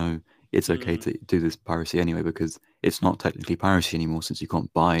of it's okay to do this piracy anyway because it's not technically piracy anymore since you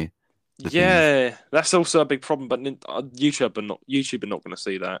can't buy. That's also a big problem. But YouTube are not going to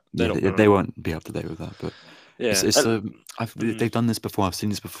see that. They won't be up to date with that. But they've done this before. I've seen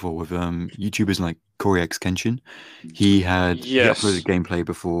this before with YouTubers like Corey X Kenshin. He uploaded gameplay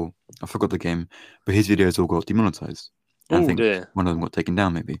before. I forgot the game, but his videos all got demonetized. I think one of them got taken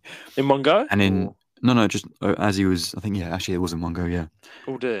down, maybe in one go. And no, just as he was. I think actually it was in one go. Yeah.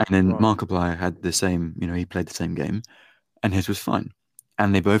 Oh dear. And then Markiplier had the same. He played the same game, and his was fine.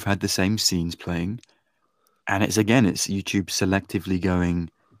 And they both had the same scenes playing. And it's YouTube selectively going,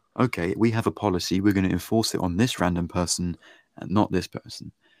 okay, we have a policy, we're going to enforce it on this random person and not this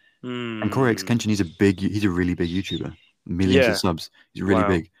person. And Corey X Kenshin, he's a really big YouTuber. millions of Yeah. subs. He's really Wow.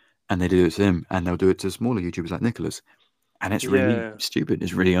 big, and they do it to him, and they'll do it to smaller YouTubers like Nicholas, and it's really Yeah. stupid.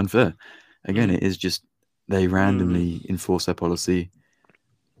 It's really unfair. Again, Mm. it is just they Mm. randomly enforce their policy,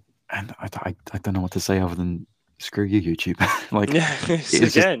 and I don't know what to say other than screw you, YouTube. Like Yeah. It's,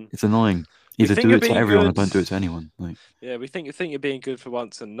 it's just again, it's annoying. we Either think do you're it to being everyone or good. don't do it to anyone. Like Yeah, we think you're being good for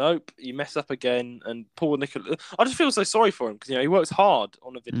once, and nope, you mess up again. And poor Nicholas, I just feel so sorry for him because he works hard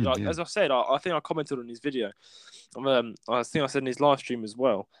on a video. Like yeah, as I said, I think I commented on his video. I think I said in his live stream as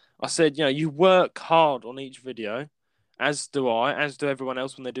well. I said, you work hard on each video, as do I, as do everyone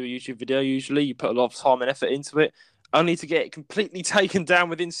else when they do a YouTube video. Usually, you put a lot of time and effort into it, only to get it completely taken down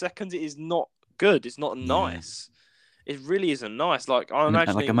within seconds. It is not good. It's not yeah. nice. It really isn't nice. Like I'm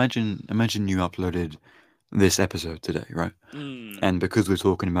And like imagining. imagine you uploaded this episode today, right? Mm, And because we're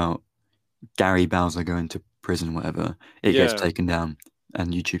talking about Gary Bowser going to prison, whatever, it gets yeah. taken down,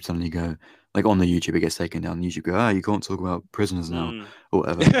 and YouTube suddenly go like on the YouTube it gets taken down. And YouTube go, you can't talk about prisoners now Mm. or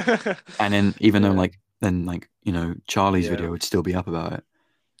whatever. And then even though Yeah. Charlie's Yeah. video would still be up about it.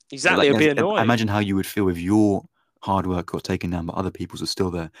 Exactly. Like It'd be I annoying. imagine how you would feel if your hard work got taken down, but other people's are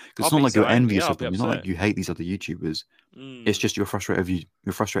still there. Because it's I'll not be like so you're angry. envious I'll of be them. You're not like upset. you hate these other YouTubers. It's Mm. just you're frustrated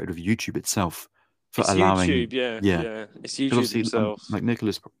with YouTube itself for It's allowing. YouTube. Yeah. Yeah, Yeah. It's because YouTube obviously, themselves. like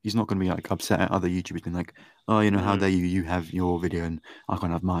Nicholas, he's not going to be like upset at other YouTubers being like, oh, how Mm. dare you? You have your video and I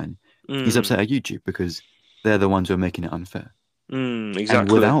can't have mine. He's Mm. upset at YouTube because they're the ones who are making it unfair. Mm. And Exactly.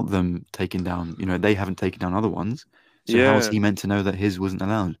 without them taking down, they haven't taken down other ones. So how is Yeah. he meant to know that his wasn't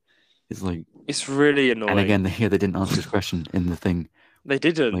allowed? It's like, It's really and again, annoying. they didn't answer this question in the thing. They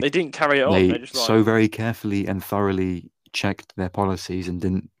didn't. They Like didn't carry it on. They're they just like so very carefully and thoroughly checked their policies and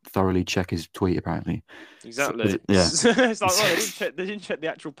didn't thoroughly check his tweet apparently. So, exactly. yeah. It's like well, they didn't check. They didn't check the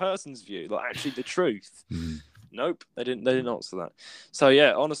actual person's view, like actually the truth. Mm. Nope, they didn't. They didn't answer that. So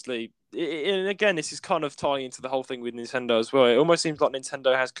yeah, honestly, and again, this is kind of tying into the whole thing with Nintendo as well. It almost seems like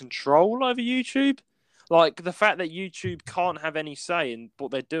Nintendo has control over YouTube. Like the fact that YouTube can't have any say in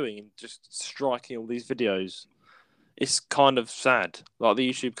what they're doing and just striking all these videos. It's kind of sad. Like the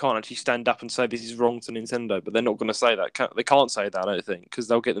YouTube can't actually stand up and say this is wrong to Nintendo, but they're not going to say that. They can't say that, I don't think, because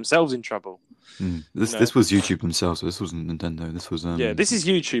they'll get themselves in trouble. Mm. You This know? this was YouTube themselves. So this wasn't Nintendo. This was Yeah, this is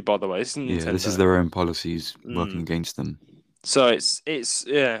YouTube, by the way. This isn't this is Nintendo. their own policies working Mm. against them. So it's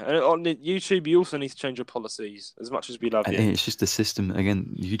yeah. And on YouTube, you also need to change your policies. As much as we love And you, it's just the system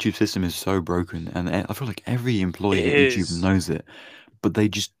again. The YouTube system is so broken, and I feel like every it employee at YouTube is. knows it, but they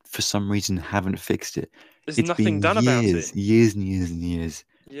just for some reason haven't fixed it. There's It's nothing been done about it. years and years and years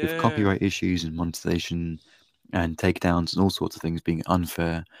with Yeah. copyright issues and monetization and takedowns and all sorts of things being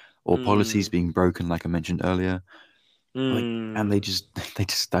unfair or policies Mm. being broken, like I mentioned earlier. Like, and they Mm. just they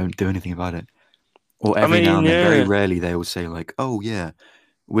just don't do anything about it. Or I every now mean, and then, very yeah. rarely, they will say like, "Oh yeah,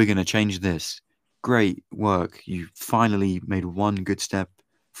 we're gonna change this. Great work. You finally made one good step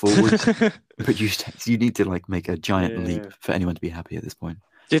forwards." But you need to like make a giant leap Yeah. for anyone to be happy at this point.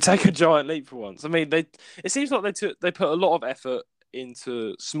 You take a giant leap for once. I mean, they. It seems like they put a lot of effort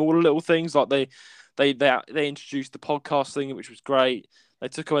into smaller little things. Like they introduced the podcast thing, which was great. They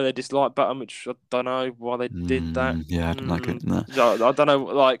took away their dislike button, which I don't know why they did that. Yeah, I don't like it. No. I don't know.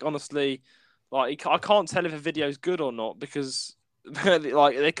 Like honestly, like I can't tell if a video is good or not because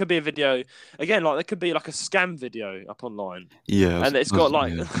like there could be a video again. Like there could be like a scam video up online, Yeah, and it's got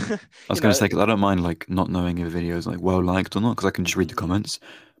like yeah. I was you going to know. say 'cause I don't mind like not knowing if a video is like well liked or not because I can just read the Mm, comments.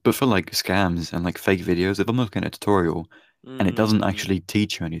 But for like scams and like fake videos, if I'm looking at a tutorial and it doesn't mm, actually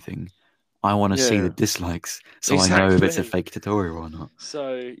teach you anything, I want to see the yeah, dislikes so I know if it's a exactly. fake tutorial or not.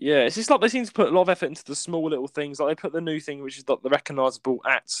 So yeah, it's just like they seem to put a lot of effort into the small little things. Like they put the new thing, which is like the recognizable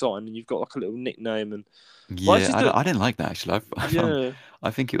at sign, and you've got like a little nickname, and like it's Yeah, just a I didn't like that actually. I found yeah, I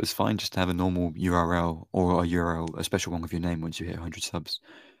think it was fine just to have a normal URL or a URL, a special one with your name once you hit 100 subs.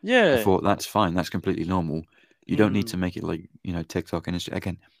 I yeah, thought that's fine. That's completely normal. You don't need to mm, make it like, TikTok and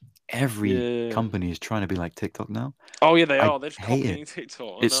again, every yeah. company is trying to be like TikTok now. Oh yeah, they I are. They're just hate it. copying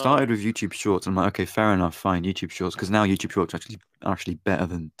TikTok. I It started know. with YouTube Shorts. I'm like, okay, fair enough, fine, YouTube Shorts, because now YouTube Shorts are actually better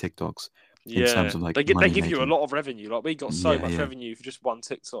than TikToks in terms Yeah, of like they money give you a making. lot of revenue. Like we got so Yeah, much yeah, revenue for just one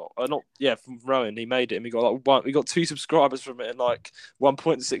TikTok. Not yeah, from Rowan, he made it, and we got like one. We got 2 subscribers from it, and like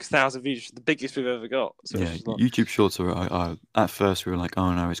 1.6 thousand views, the biggest we've ever got. So it's yeah. just like, YouTube Shorts are at first we were like,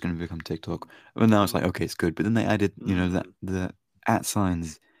 oh no, it's going to become TikTok, but now it's like, mm, okay, it's good. But then they added, that mm. the at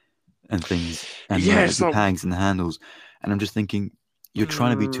signs and things and Yeah, the it's like, tags and the handles. And I'm just thinking, you're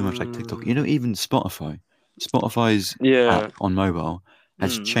trying to be too much like TikTok. mm, Even Spotify's yeah, app on mobile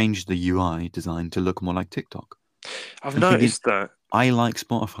has mm. changed the UI design to look more like TikTok. I've I'm thinking, noticed that. I like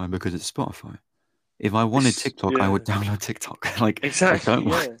Spotify because it's Spotify. If I wanted This, TikTok, I yeah, would download TikTok. Like I exactly, don't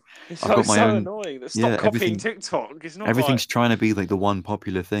want, yeah. It's I've so got my so own. annoying. Stop Yeah, copying TikTok. It's not like everything's trying to be like the one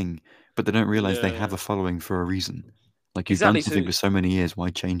popular thing, but they don't realize they have yeah, a following for a reason. Like you've done exactly. something So for so many years, why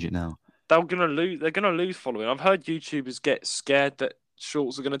change it now? they're gonna lose. They're gonna lose following. I've heard YouTubers get scared that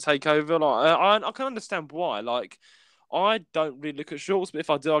shorts are gonna take over. Like I can understand why. Like I don't really look at shorts, but if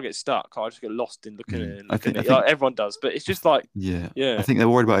I do, I get stuck. I just get lost in looking at Mm. it and I looking think at I it. Like think everyone does, but it's I just th- like yeah, I yeah. think they're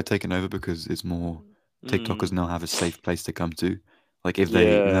worried about it taking over because it's more TikTokers Mm, now have a safe place to come to. Like if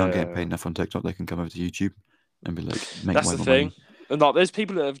they aren't getting paid yeah. enough on TikTok, they can come over to YouTube and be like make That's way the more thing. money. And like, there's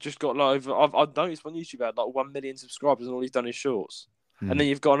people that have just got like over. I've noticed on YouTube had like 1 million subscribers, and all he's done is shorts. And Mm. then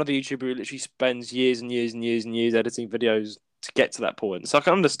you've got another YouTuber who literally spends years and years and years and years editing videos to get to that point. So I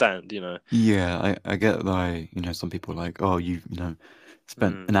can understand, you know. Yeah, I get that. Some people are like, oh,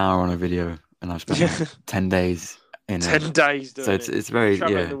 spent an Mm. hour on a video, and I've spent like 10 days in it. 10 days So doing it, it's very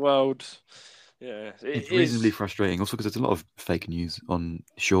traveling yeah. the world. Yeah, it It's reasonably is. frustrating, also because there's a lot of fake news on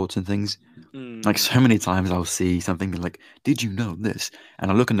shorts and things. Like Mm. so many times, I'll see something like, "Did you know this?"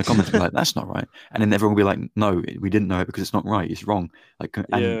 And I look in the comments and be like, "That's not right," and then everyone will be like, "No, we didn't know it because it's not right. It's wrong."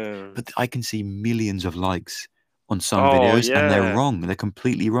 Yeah. But I can see millions of likes on some Oh videos, and they're yeah. wrong. They're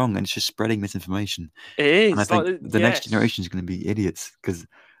completely wrong, and it's just spreading misinformation. It And I is think like the next yes. generation is going to be idiots because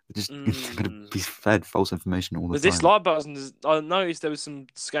they're just going to Mm. be fed false information all the The time. dislike buttons. I noticed there was some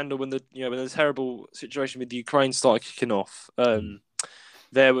scandal when the terrible situation with the Ukraine started kicking off. Mm.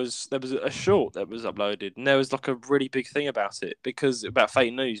 There was a short that was uploaded, and there was like a really big thing about it because about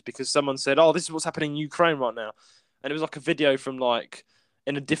fake news because someone said, "Oh, this is what's happening in Ukraine right now," and it was like a video from like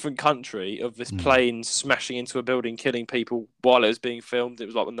in a different country of this Mm. plane smashing into a building, killing people while it was being filmed. It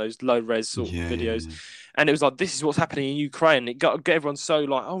was like one of those low res sort of Yeah, yeah, videos, yeah. and it was like, "This is what's happening in Ukraine." It got everyone so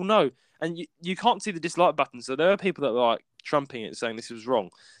like, "Oh no!" And you can't see the dislike button, so there are people that were like trumping it, saying this was wrong.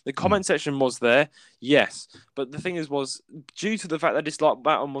 The Mm. comment section was there, yes, but the thing was due to the fact that dislike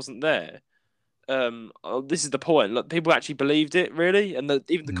button wasn't there. This is the point. Like, people actually believed it, really, and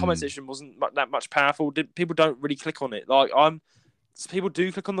even the comment Mm. section wasn't that much powerful. People don't really click on it. People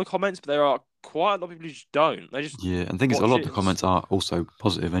do click on the comments, but there are quite a lot of people who just don't. They just Yeah, and the thing is, a watch lot of it the and comments are also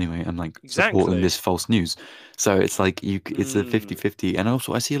positive anyway, and like supporting exactly. this false news. So it's like it's a Mm, 50-50. And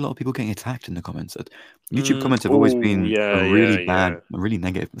also I see a lot of people getting attacked in the comments. YouTube comments have always Oh been a yeah, really yeah, bad, yeah, really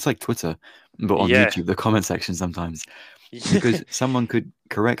negative. It's like Twitter, but on yeah. YouTube, the comment section sometimes, because someone could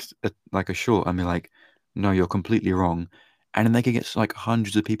correct like a short and be like, "No, you're completely wrong," and then they could get like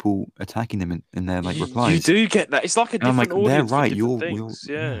hundreds of people attacking them in their like You replies. do get that. It's like a And I'm like, different "They're audience for right. different You're things.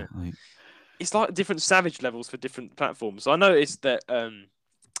 yeah." Yeah. Like, It's like different savage levels for different platforms. I noticed that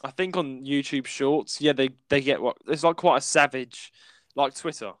I think on YouTube Shorts, yeah, they get what it's like quite a savage, like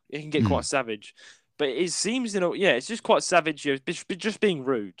Twitter. It can get mm. quite savage, but it seems yeah, it's just quite savage. Just being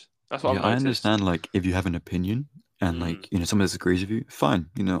rude. That's what I've Yeah, I noticed. understand. Like, if you have an opinion and Mm, like someone disagrees with you, fine.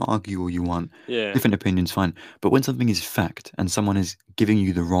 Argue all you want. yeah. Different opinions, fine. But when something is fact and someone is giving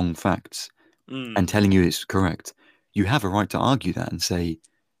you the wrong facts and Mm, telling you it's correct, you have a right to argue that and say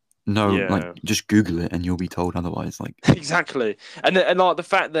no. Like, yeah. just Google it and you'll be told otherwise. Like, Exactly. And like the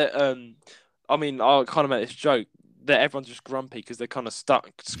fact that I mean, I kind of make this joke that everyone's just grumpy because they're kind of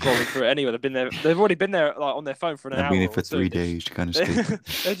stuck scrolling through it anyway. They've already been there like on their phone for an I've been hour here or for two. 3 days, kind of They're, stick.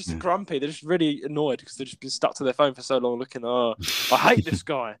 they're just Yeah. grumpy. They're just really annoyed because they've just been stuck to their phone for so long, looking. Oh, I hate this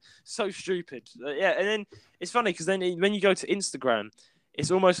guy. So stupid. Yeah, and then it's funny because then when you go to Instagram,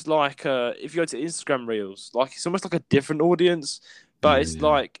 it's almost like if you go to Instagram Reels, like it's almost like a different audience, but Yeah, it's yeah.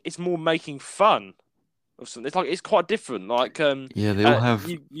 like it's more making fun or something. It's like it's quite different. Like Yeah, they all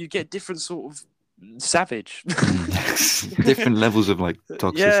have you get different sort of savage. different levels of like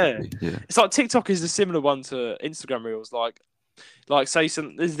Yeah, toxicity. Yeah. it's like TikTok is a similar one to Instagram Reels. Like say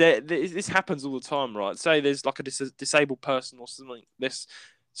this happens all the time, right? Say there's like a disabled person or something.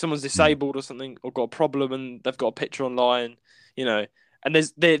 Someone's Mm. disabled or something or got a problem and they've got a picture online, you know. And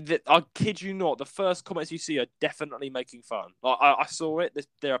I kid you not, the first comments you see are definitely making fun. Like I saw it.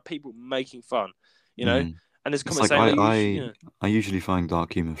 There are people making fun, you know. Mm. And there's It's comments like saying like you know, I usually find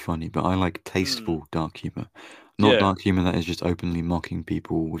dark humor funny, but I like mm, tasteful dark humor, not yeah, dark humor that is just openly mocking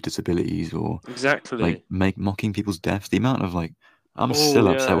people with disabilities or like exactly. make mocking people's deaths. The amount of like, I'm Oh still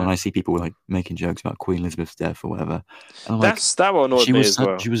upset when yeah, I see people like making jokes about Queen Elizabeth's death or whatever, and I'm like, that one annoyed me as she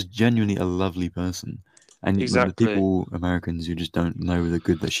well. was genuinely a lovely person, and but the Exactly. people Americans who just don't know the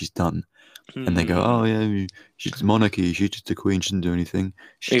good that she's done, and they go, Hmm. "Oh yeah, she's monarchy. She's just a queen. She didn't do anything.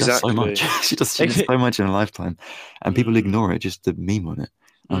 She does so much. Exactly. She does so much in a lifetime, and people Mm, ignore it just to meme on it.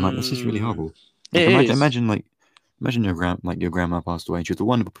 And I'm like, this is really mm. horrible. Like It is. imagine your grandma passed away. And she was a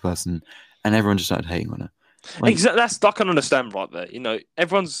wonderful person, and everyone just started hating on her. Like Exactly. That's I can understand right there. You know,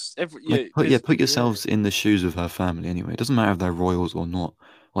 everyone's every yeah, put because put yeah, yourselves in the shoes of her family anyway. It doesn't matter if they're royals or not.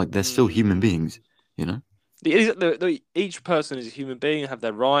 Like they're still human beings, you know. Each person is a human being, have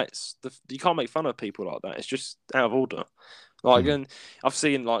their rights. You can't make fun of people like that. It's just out of order. Like, and I've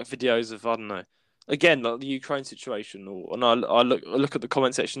seen like videos of, I don't know, again, like the Ukraine situation, and I look at the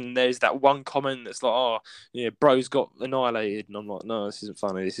comment section, and there's that one comment that's like, oh, yeah, bro's got annihilated, and I'm like, no, this isn't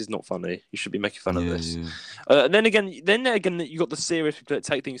funny. This is not funny. You should be making fun of this. Yeah. And then again, you got the serious people that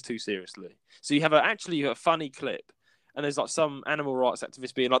take things too seriously. So you have a funny clip. And there's like some animal rights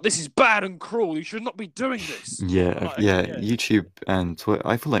activists being like, "This is bad and cruel. You should not be doing this." Yeah, yeah. YouTube and Twitter.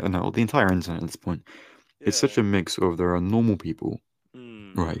 I feel like no, the entire internet at this point. It's such a mix of there are normal people,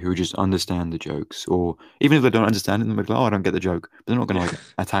 right, who just understand the jokes, or even if they don't understand it, they'll be like, "Oh, I don't get the joke," but they're not going to like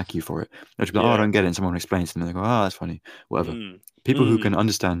attack you for it. They'll just be like, "Oh, I don't get it," and someone explains to them, and they go, "Oh, that's funny," whatever. People who can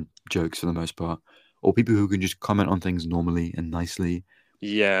understand jokes for the most part, or people who can just comment on things normally and nicely.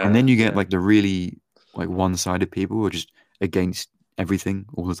 Yeah. And then you get like the really like one-sided people who are just against everything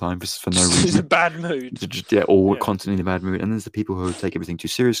all the time for no reason. It's a bad mood. Constantly in a bad mood. And there's the people who take everything too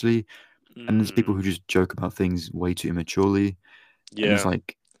seriously. And there's people who just joke about things way too immaturely. Yeah. And it's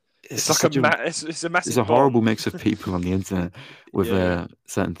like it's a massive. It's a horrible mix of people on the internet with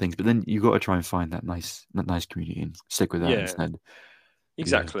certain things. But then you got to try and find that nice community and stick with that instead.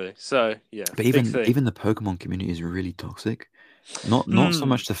 Exactly. Yeah. So yeah. But even the Pokemon community is really toxic. Not so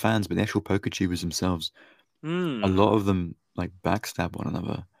much the fans, but the actual PokeTubers themselves. A lot of them like backstab one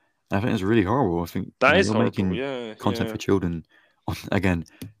another. And I think it's really horrible. I think that is horrible. Making content for children. Again,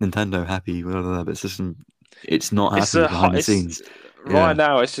 Nintendo happy, blah, blah, blah, but it's not happy behind the scenes. Right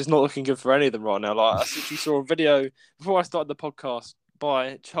now, it's just not looking good for any of them right now. Like I actually saw a video before I started the podcast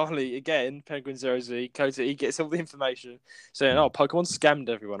by Charlie again, Penguin0Z, Kota. He gets all the information saying, "Oh, Pokemon scammed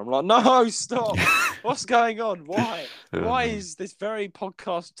everyone." I'm like, "No, stop! What's going on? Why? Why is this very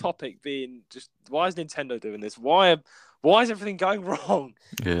podcast topic being just? Why is Nintendo doing this? Why is everything going wrong?"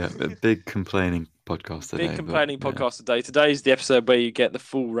 Yeah, a big complaining podcast today. Podcast today. Today's the episode where you get the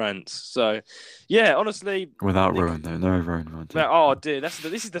full rants. So, yeah, honestly, without Rowan though, no Rowan. Oh dear,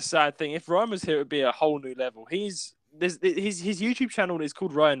 this is the sad thing. If Rowan was here, it would be a whole new level. His YouTube channel is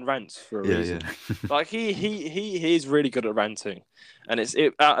called Ryan Rants for a reason. Like he is really good at ranting, and I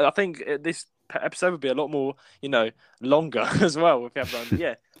think this episode would be a lot more longer as well if we have Ryan.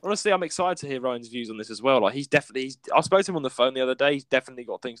 Yeah, honestly, I'm excited to hear Ryan's views on this as well. Like I spoke to him on the phone the other day. He's definitely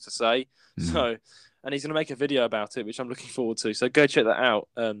got things to say. So, and he's going to make a video about it, which I'm looking forward to. So go check that out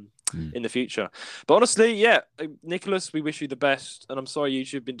in the future. But honestly, yeah, Nicholas, we wish you the best, and I'm sorry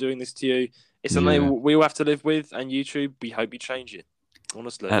YouTube been doing this to you. It's something we all have to live with, and YouTube, we hope you change it.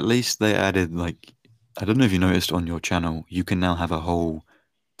 Honestly, at least they added I don't know if you noticed on your channel, you can now have a whole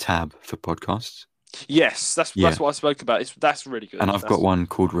tab for podcasts. Yes, that's what I spoke about. That's really good. And I've got one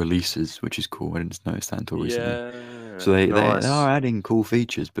called Releases, which is cool. I didn't notice that until recently. Yeah. So they are adding cool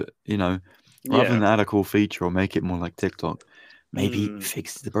features, but rather than add a cool feature or make it more like TikTok, maybe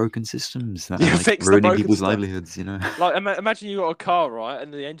fix the broken systems that are ruining people's livelihoods, Like, imagine you got a car, right,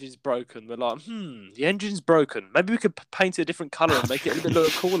 and the engine's broken. We're like, the engine's broken. Maybe we could paint it a different colour and make it a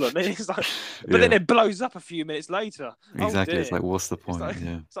little cooler. And it's like, but then it blows up a few minutes later. Exactly. Oh, it's like, what's the point?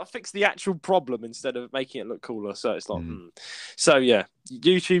 It's like fix the actual problem instead of making it look cooler. So it's like, So yeah,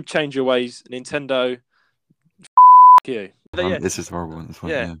 YouTube, change your ways. Nintendo, you. This is horrible.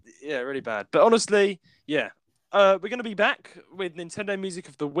 Yeah, really bad. But honestly, yeah. We're going to be back with Nintendo Music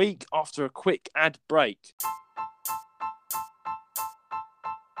of the Week after a quick ad break.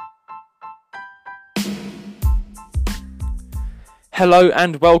 Hello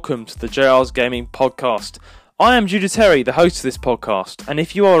and welcome to the JR's Gaming Podcast. I am Judah Terry, the host of this podcast, and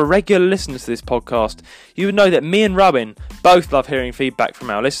if you are a regular listener to this podcast, you would know that me and Rowan both love hearing feedback from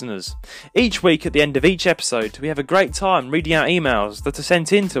our listeners. Each week at the end of each episode, we have a great time reading out emails that are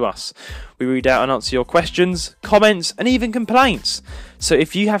sent in to us. We read out and answer your questions, comments, and even complaints. So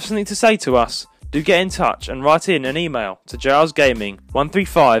if you have something to say to us, do get in touch and write in an email to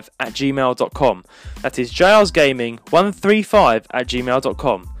jrsgaming135@gmail.com. That is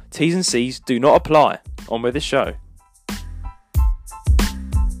jrsgaming135@gmail.com. T's and C's do not apply. On with the show.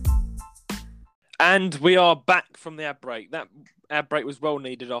 And we are back from the ad break. That ad break was well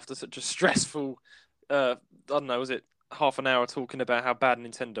needed after such a stressful, I don't know, was it half an hour talking about how bad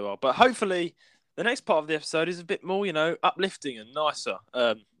Nintendo are? But hopefully the next part of the episode is a bit more, uplifting and nicer.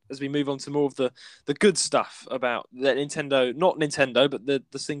 As we move on to more of the good stuff about that Nintendo, not Nintendo, but the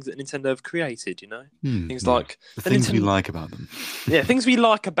things that Nintendo have created, things like the things we like about them. Yeah, things we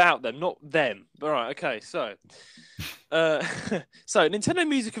like about them, not them. All right, okay, so Nintendo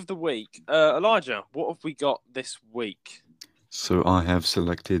Music of the Week. Elijah, what have we got this week? So I have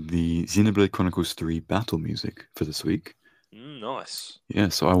selected the Xenoblade Chronicles 3 battle music for this week. Nice. Yeah,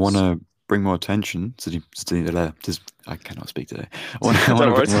 so I want to bring more attention I cannot speak today. I want Don't to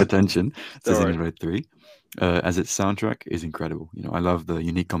worry. bring more attention to Don't worry. Xenoblade 3, as its soundtrack is incredible. I love the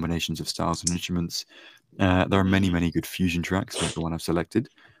unique combinations of styles and instruments. There are many, many good fusion tracks, like the one I've selected.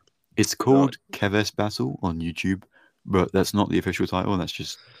 It's Nice. called Keves Battle on YouTube, but that's not the official title. That's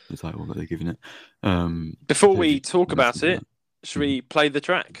just the title that they're giving it. Before So if we you talk listen about to that. it, should Mhm. we play the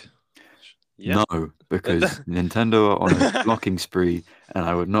track? Yeah. No, because Nintendo are on a blocking spree, and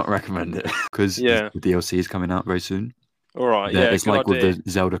I would not recommend it because Yeah. the DLC is coming out very soon. All right. That Yeah. it's Good like with idea.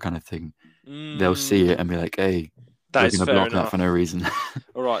 the Zelda kind of thing. They'll see it Mm, and be like, "Hey, that we're is gonna fair block that for no enough. reason."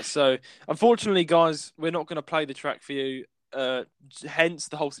 All right. So, unfortunately, guys, we're not going to play the track for you. Hence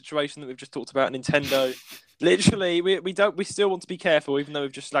the whole situation that we've just talked about. Nintendo, literally, we still want to be careful, even though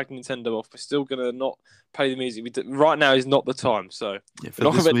we've just slagged Nintendo off. We're still going to not play the music. Right now is not the time. So, Yeah, we're for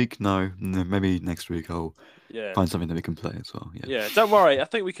not this going to. week, no. Maybe next week I'll Yeah. find something that we can play as well. Yeah. Yeah, don't worry. I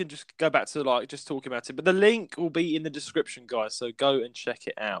think we can just go back to like just talking about it. But the link will be in the description, guys. So go and check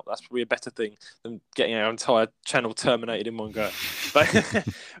it out. That's probably a better thing than getting our entire channel terminated in one go. But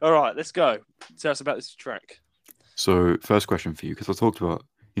all right, let's go. Tell us about this track. So, first question for you, because I talked about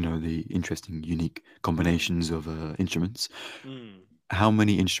the interesting, unique combinations of instruments. Mm. How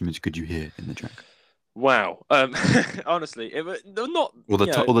many instruments could you hear in the track? Wow. Honestly, it was not Or you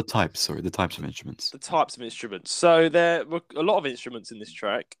know the types. Sorry, the types of instruments. the types of instruments. So there were a lot of instruments in this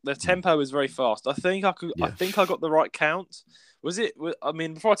track. The Mm. tempo was very fast. I think I could. I Yeah, think I got the right count. Was it? I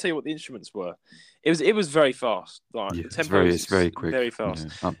mean, before I tell you what the instruments were, it was very fast. Like yeah. the tempo It's very quick. very fast.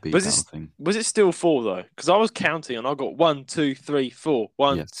 Upbeat Was kind of it? thing. Was it still four though? Because I was counting and I got 1, 2, 3, 4.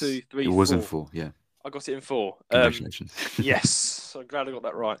 One, Yes, two, it three, was in four. full. Yeah, I got it in four. congratulations. Yes, I'm glad I got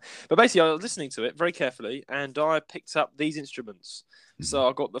that right. But basically, I was listening to it very carefully, and I picked up these instruments. Mhm. So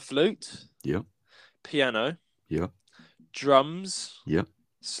I got the flute, Yeah, piano, yeah, drums, yeah,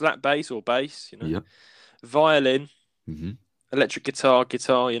 slap bass or bass, yeah. violin, Mm-hmm. electric guitar,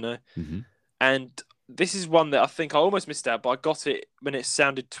 Mm-hmm. and this is one that I think I almost missed out, but I got it when it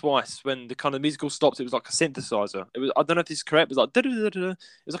sounded twice. When the kind of musical stopped, it was like a synthesizer. It was I don't know if this is correct. It was like da-da-da-da-da.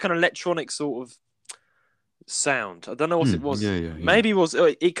 It was like an electronic sort of sound. I don't know what it was. Yeah, yeah, yeah. Maybe it was.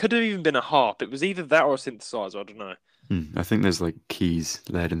 It could have even been a harp. It was either that or a synthesizer. I don't know. I think there's like keys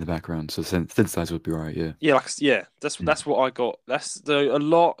layered in the background, so synthesizer would be right. Yeah. Yeah, yeah. That's Mm. that's what I got. That's a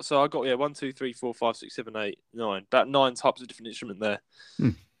lot. So I got 1, 2, 3, 4, 5, 6, 7, 8, 9. About 9 types of different instrument there.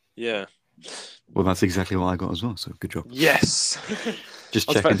 Mm. Yeah. Well, that's exactly what I got as well. So good job. Yes. Just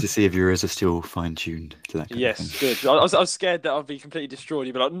I was checking to see if your ears are still fine tuned to that kind of thing. Yes, good. I was scared that I'd be completely destroyed.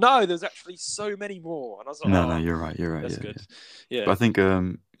 You'd be like, no, there's actually so many more. And I was like, No, no, oh, you're right. You're right. that's Yeah, good. yeah. But Yeah. I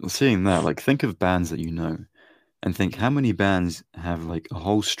think seeing that, like, think of bands that you know, and think how many bands have like a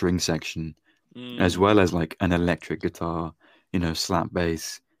whole string section as Mm. well as like an electric guitar, slap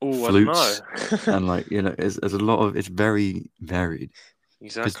bass, Oh, I don't know. flutes, and like there's a lot of it's very varied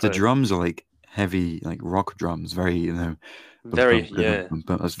because the Exactly. drums are like heavy, like rock drums, very bum, Very, bum, ba-dum, yeah. bum,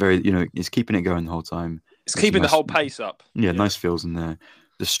 bum. That's very it's keeping it going the whole time. It's Got some keeping the nice, whole pace up. yeah, Yeah. nice feels in there.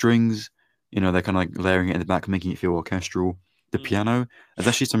 The strings, they're kind of like layering it in the back, making it feel orchestral. The Mm. piano, there's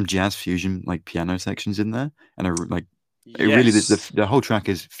actually some jazz fusion like piano sections in there, and like it really Yes. the whole track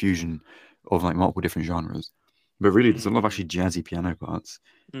is fusion of like multiple different genres. But really, there's a lot of Mm. actually jazzy piano parts.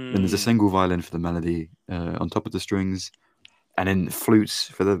 Then there's a Mm. single violin for the melody on top of the strings, and then flutes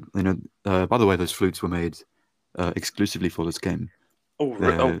for the by the way, those flutes were made exclusively for this game. Oh, oh,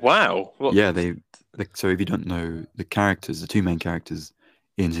 They're wow. What? yeah, so if you don't know the characters, the two main characters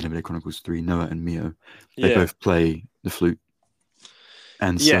in Xenoblade Chronicles 3, Noah and Mio, they Yeah. both play the flute.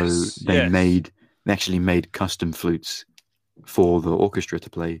 And so Yes. Yes. they actually made custom flutes for the orchestra to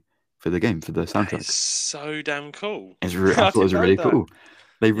play for the game, for the That is soundtrack. so damn cool. I I thought it was didn't know really that. cool.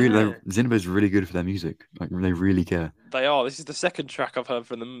 They Yeah. Xenobode's really good for their music. Like they really care. They are. This is the second track I've heard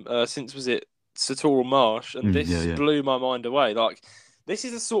from them since was it Sartorial Marsh, and Yeah, this yeah. blew my mind away. Like, this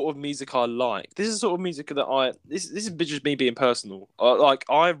is the sort of music I like. This is the sort of music that this is just me being personal.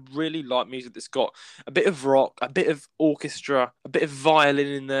 I really like music that's got a bit of rock, a bit of orchestra, a bit of violin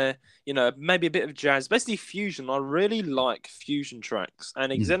in there. Maybe a bit of jazz, basically fusion. I really like fusion tracks,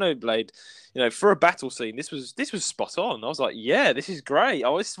 and Mm, Xenoblade, for a battle scene, this was spot on. I was like, yeah, this is great.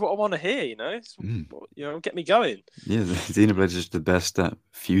 Oh, this is what I want to hear. mm. Get me going. Yeah, the Xenobode's just the best at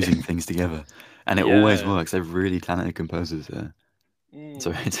fusing things together. And it always Yeah. works. They're really talented composers there.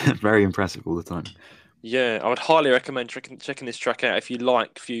 So Mm. it's very impressive all the time. Yeah, I would highly recommend checking this track out if you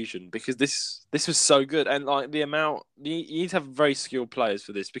like fusion, because this was so good. And like the amount you need to have very skilled players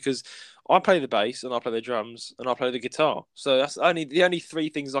for this, because I play the bass and I play the drums and I play the guitar, so that's only the only three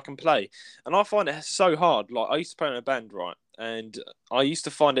things I can play, and I find it so hard. Like I used to play in a band, right, and I used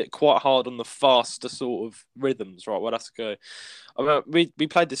to find it quite hard on the faster sort of rhythms, right. Well, that's go. I mean, we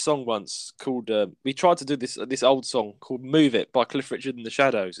played this song once called. We tried to do this old song called "Move It" by Cliff Richard and the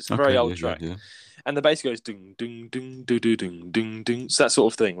Shadows. It's a very Okay, old yeah, yeah, track, yeah. and the bass goes ding ding ding ding ding ding ding ding. It's that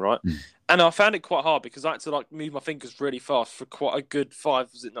sort of thing, right? Mm. And I found it quite hard because I had to like move my fingers really fast for quite a good five.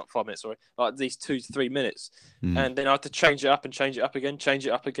 Was it not 5 minutes? Sorry, like these 2 to 3 minutes, Mm. and then I had to change it up and change it up again, change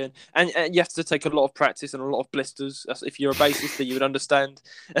it up again, and you have to take a lot of practice and a lot of blisters. If you're a bassist, that you would understand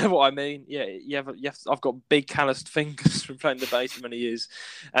what I mean. Yeah, I've got big calloused fingers from playing the bass for many years,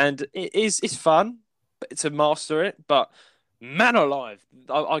 and it's fun to master it, but man alive,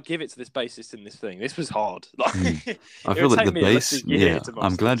 I'll give it to this bassist in this thing. This was hard. Mm. Like it I feel would like take the me at least a bass, year yeah, to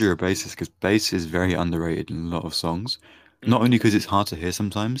I'm master glad this. you're a bassist because bass is very underrated in a lot of songs. Not only Mm, because it's hard to hear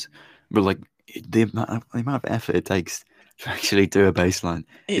sometimes, but like the amount of effort it takes to actually do a bass line.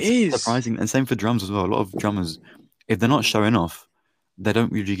 it It's is. surprising, and same for drums as well. A lot of drummers, if they're not Mm, showing off, they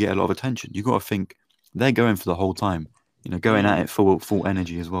don't usually get a lot of attention. You got to think they're going for the whole time, going at mm, it full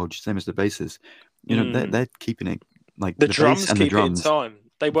energy as well, just same as the bassist. They're mm. they're keeping it like The the bass drums and the keep it in drums.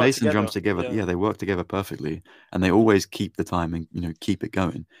 time. They work Bass and drums together. together, Yeah. yeah, they work together perfectly, and they Mm, always keep the time and keep it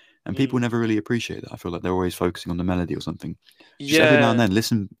going. And people mm. never really appreciate that. I feel like they're always focusing on the melody or something. Just every now and Yeah, then,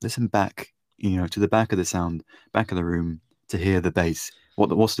 listen back, to the back of the sound, back of the room to hear the bass.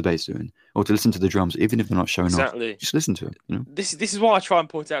 What's the bass doing? Or to listen to the drums, even if they're not showing off. exactly. Just listen to them. This is why I try and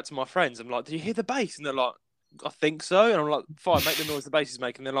point it out to my friends. I'm like, "Do you hear the bass?" And they're like, "I think so." And I'm like, "Fine, make the noise the bass is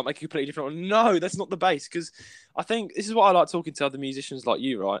making." And they're like, "Make a completely different one." No, that's not the bass. Because I think this is what I like talking to other musicians like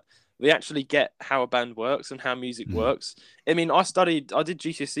you, right? They actually get how a band works and how music Mm. works. I mean, I did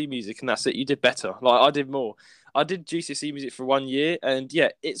GCSE music, and that's it. You did better. Like I did more. I did GCSE music for 1 year, and yeah,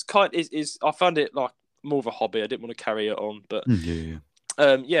 it's I found it like more of a hobby. I didn't want to carry it on, but Yeah, yeah.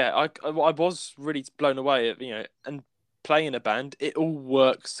 yeah, I was really blown away at and playing in a band, it all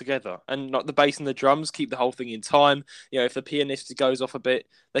works together, and like the bass and the drums keep the whole thing in time. If the pianist goes off a bit,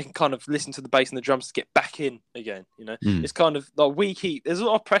 they can kind of listen to the bass and the drums to get back in again. Mm. It's kind of like there's a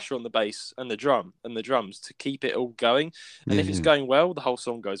lot of pressure on the bass and the drums to keep it all going, and Yeah, if it's yeah. going well, the whole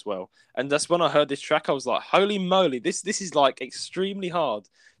song goes well. And that's when I heard this track, I was like, holy moly, this is like extremely hard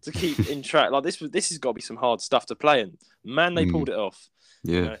to keep in track. Like this has got to be some hard stuff to play, and man, they Mm. pulled it off.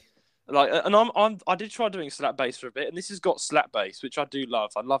 You Yeah. know, like, and I did try doing slap bass for a bit, and this has got slap bass, which I do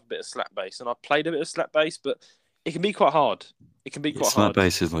love. I love a bit of slap bass, and I played a bit of slap bass, but it can be quite hard. It can be Yeah, quite slap hard.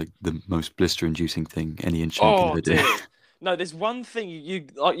 bass is like the most blister-inducing thing any instrument can Oh ever do. dear. No, there's one thing you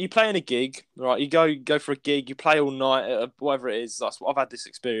like. You play in a gig, right? You go for a gig. You play all night, whatever it is. That's what I've had this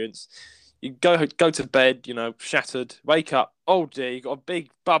experience. You go to bed, shattered. Wake up. Oh dear, you got a big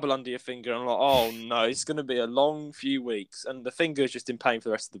bubble under your finger. And I'm like, oh no, it's going to be a long few weeks, and the finger's just in pain for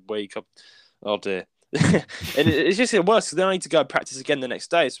the rest of the week. Oh dear. And it's just worse because then I need to go and practice again the next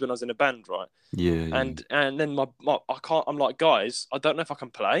day. So when I was in a band, right? Yeah, yeah. And then my I can't. I'm like, guys, I don't know if I can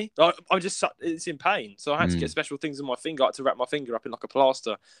play. I just it's in pain, so I had to get Mm. special things in my finger. I had to wrap my finger up in like a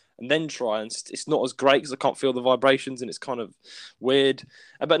plaster, and then try. And it's not as great because I can't feel the vibrations, and it's kind of weird.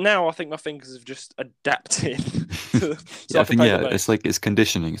 But now I think my fingers have just adapted, so Yeah, I I can think play the it's bass. like it's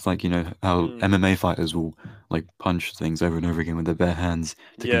conditioning. It's like how Mm, MMA fighters will like punch things over and over again with their bare hands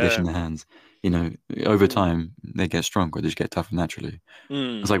to condition yeah. their hands. You know, over Mm, time they get stronger. They just get tougher naturally.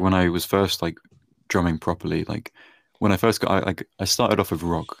 It's mm, like when I was first like drumming properly. Like when I first got, I started off with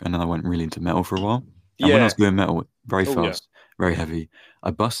rock and then I went really into metal for a while. And when I was yeah. doing metal, very Oh yeah. fast, very heavy,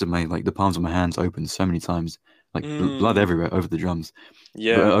 I busted my like the palms of my hands open so many times, like blood Mm, everywhere over the drums.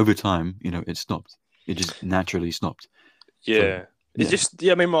 But yeah. over time, it stopped. It just naturally stopped. So Yeah. It's yeah. just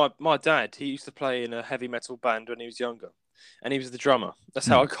yeah, I mean my dad, he used to play in a heavy metal band when he was younger. And he was the drummer. That's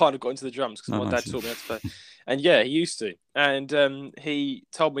how I Mm. kind of got into the drums because Oh, my nice. dad taught me how to play. And yeah, he used to. And he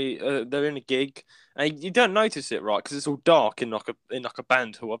told me they're in a gig, and you don't notice it, right? Because it's all dark in like a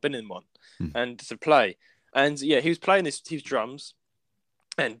band hall. I've been in one, Mm. and to play. And yeah, he was playing his drums,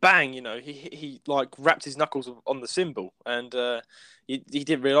 and bang, he like wrapped his knuckles on the cymbal, and he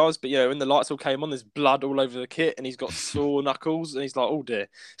didn't realize, but when the lights all came on, there's blood all over the kit, and he's got sore knuckles, and he's like, oh dear.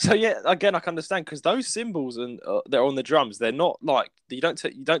 So yeah, again, I can understand because those cymbals and they're on the drums, they're not like you got to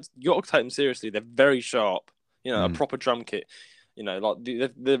take them seriously. They're very sharp, a Mm. proper drum kit. Like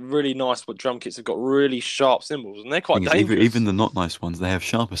they're really nice, but drum kits have got really sharp cymbals, and they're quite Thing is, even dangerous. the not nice ones, they have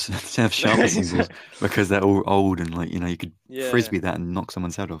sharper they have sharper symbols because they're all old and like you could Yeah, frisbee that and knock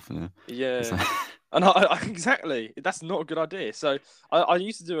someone's head off. It's yeah. like And exactly, that's not a good idea. So I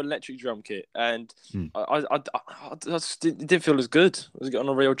used to do an electric drum kit, and Mm. I just it didn't feel as good as getting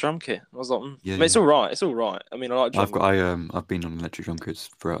on a real drum kit. I was like, Yeah, I mean, it's yeah. all right. It's all right. I mean, I like drumming. I've been on electric drum kits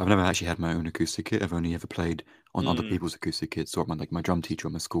for. I've never actually had my own acoustic kit. I've only ever played on other Mm, people's acoustic kits, or my drum teacher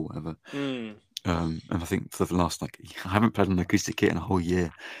at my school, whatever. mm. And I think for the last I haven't played on an acoustic kit in a whole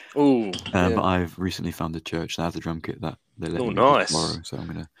year. Oh, But yeah. I've recently found a church that has a drum kit that they're Oh, letting me just nice. borrow, so I'm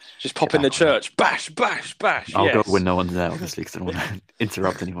gonna Just get pop in back the on that. church, bash, bash, bash. I'll go when Yes. no one's there, obviously, because I don't want to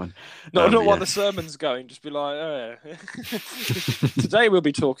interrupt anyone. Not But while yeah. the sermon's going. Just be like, today we'll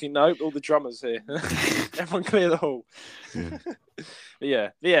be talking. No, all the drummers here. Everyone clear the hall. Yeah.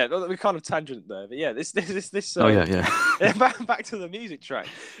 yeah. We kind of tangent there, but yeah, this. Oh yeah. Back to the music track.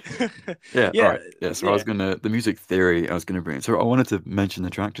 Yeah, all Yeah, right. Yeah, so yeah. the music theory I was gonna bring. So I wanted to mention the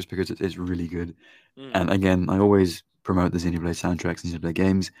track just because it's really good. Mm, And again, I always promote the Xenoblade soundtracks and Xenoblade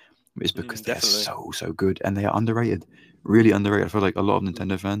games. It's because they're definitely. so good and they are underrated. Really underrated. I feel like a lot of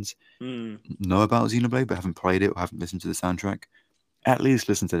Nintendo fans Mm, know about Xenoblade but haven't played it or haven't listened to the soundtrack. At least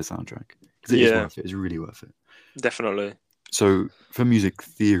listen to the soundtrack because it is yeah, worth it. It's really worth it. definitely. So for music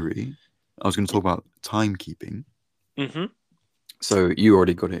theory, I was going to talk about timekeeping. Hmm. So you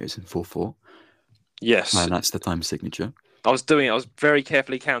already got it. It's in 4/4, Yes. and that's the time signature. I was doing it. I was very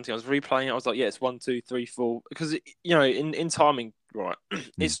carefully counting. I was replaying it. I was like, yeah, it's 1, 2, 3, 4. Because in timing, right,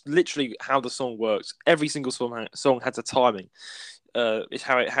 Mm. it's literally how the song works. Every single song has a timing. It's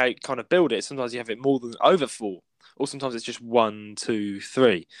how it kind of build it. Sometimes you have it more than over 4, or sometimes it's just 1, 2,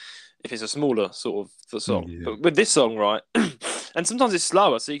 3. If it's a smaller sort of the song, Yeah. but with this song, right, and sometimes it's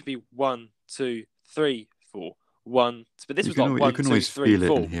slower, so you can be 1, 2, 3, 4. But this was like You one, can two, always three, feel it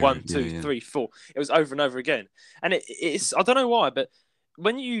and four, hear one, it. Yeah, two, yeah. three, four. It was over and over again, and it's I don't know why, but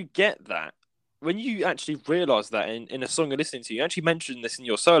when you get that, when you actually realize that in a song you're listening to, you actually mentioned this in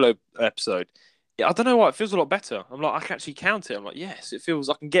your solo episode. I don't know why it feels a lot better. I'm like I can actually count it. I'm like yes, it feels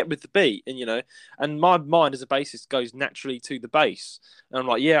I can get with the beat, and my mind as a bassist goes naturally to the bass, and I'm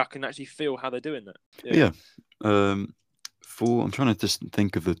like yeah, I can actually feel how they're doing that. But Yeah, yeah. I'm trying to just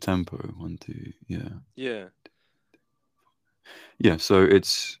think of the tempo. 1, 2. Yeah. yeah, Yeah. So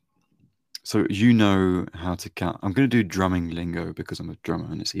you know how to count. I'm going to do drumming lingo because I'm a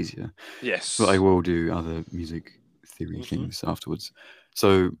drummer and it's easier. But I yes. will do other music theory Mm-hmm. things afterwards.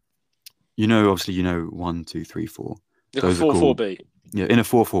 So obviously 1, 2, 3, 4. Like a Those are 4/4 called beat. in a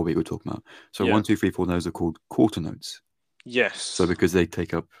 4/4 beat we're talking about. So Yeah. 1, 2, 3, 4. Those are called quarter notes. So Yes. because they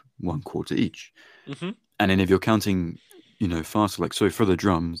take up 1/4 each. Mm-hmm. And then if you're counting, faster, like so for the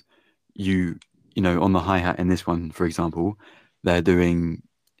drums, you on the hi hat in this one, for example, they're doing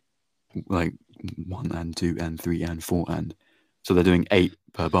like 1 and 2 and 3 and 4 and so they're doing 8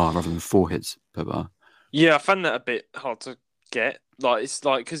 per bar rather than 4 hits per bar. Yeah, I found that a bit hard to get. Like it's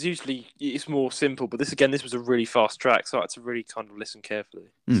like because usually it's more simple, but this was a really fast track, so I had to really kind of listen carefully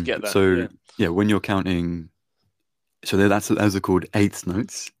to get that. So Yeah. yeah, when you're counting, so those are called eighth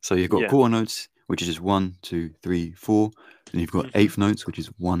notes. So you've got Yeah. quarter notes, which is just 1, 2, 3, 4. Then you've got Mm-hmm. eighth notes, which is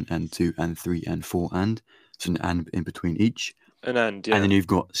 1 and 2 and 3 and 4 and so an and in between each. And Yeah. then you've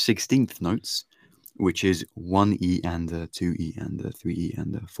got 16th notes, which is 1 E and 2 E and 3 E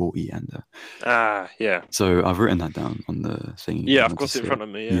and 4 E and. Yeah. So I've written that down on the thing if you Yeah, I've want to got it in see front it. of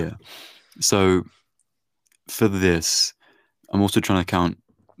me. Yeah. Yeah. So for this, I'm also trying to count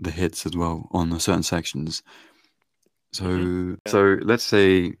the hits as well on the certain sections. So Mm-hmm. Yeah. so let's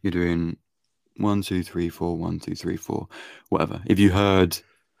say you're doing 1, 2, 3, 4, 1, 2, 3, 4, whatever. If you heard,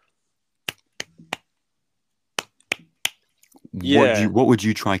 Yeah. what would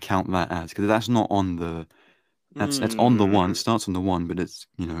you try count that as? Because that's not on the that's on the one. It Mm. starts on the one, but it's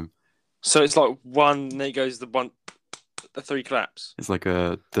So it's like one. There goes the 3 claps. it's like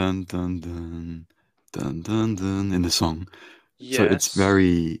a dun dun dun dun dun dun in the song. So Yes.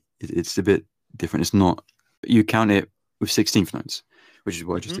 it's a bit different. It's not you count it with 16th notes, which is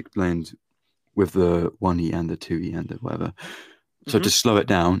what I just Mm-hmm. explained with the 1 E and the 2 E and the whatever. So Mm-hmm. to slow it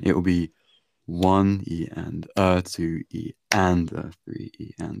down, it will be 1 E and 2 E and 3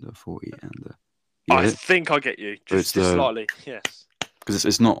 E and 4 E and you I get it? think I get you. So it's Just slightly. Yes. because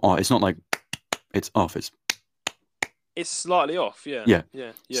it's not like it's off. It's slightly off. Yeah. Yeah.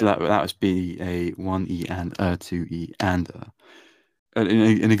 Yeah. So Yeah. that would be a 1 E and 2 E and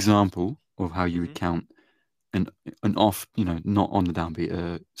an example of how you would Mm-hmm. count an off, not on the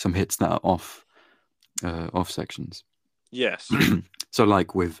downbeat, some hits that are off sections. Yes. So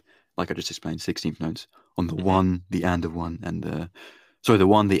like I just explained, 16th notes on the Mm-hmm. one, the and of one, and the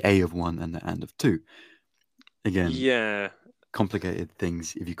one, the A of one, and the and of two. Again, Yeah. complicated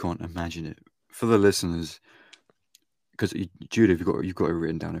things if you can't imagine it. For the listeners, because Judah, you've got it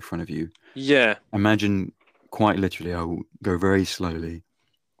written down in front of you. Yeah. Imagine quite literally. I will go very slowly.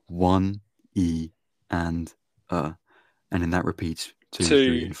 1 E and and then that repeats 2,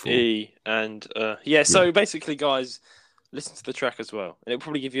 3, 2 and 4. E and yeah. So basically, guys, listen to the track as well, and it'll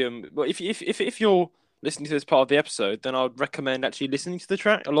probably give you. Well, if you're listening to this part of the episode, then I'd recommend actually listening to the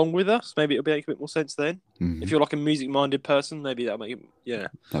track along with us. Maybe it'll make a bit more sense then. Mm-hmm. If you're like a music-minded person, maybe that'll make it. Yeah,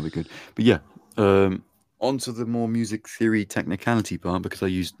 that'd be good. But yeah, onto the more music theory technicality part, because I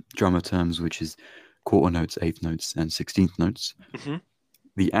use drummer terms, which is quarter notes, eighth notes, and 16th notes. Mm-hmm.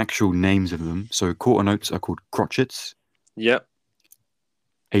 The actual names of them. So quarter notes are called crotchets. Yep.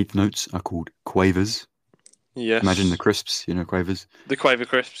 Eighth notes are called quavers. Yes. Imagine the crisps, quavers. The quaver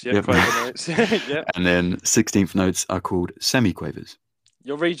crisps, yeah, Yep. quaver notes. Yep. And then 16th notes are called semi-quavers.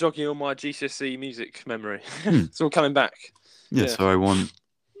 You're rejogging all my GCSE music memory. It's all coming back. Yeah,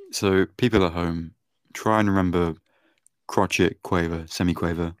 so people at home, try and remember crotchet, quaver,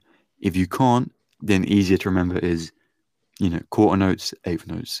 semi-quaver. If you can't, then easier to remember is, quarter notes, eighth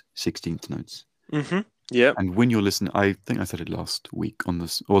notes, 16th notes. Mm-hmm. Yeah. And when you're listening, I think I said it last week on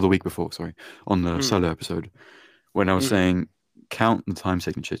this, or the week before, sorry, on the solo episode, when I was saying count the time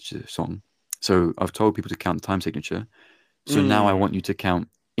signature to the song. So I've told people to count the time signature. So now I want you to count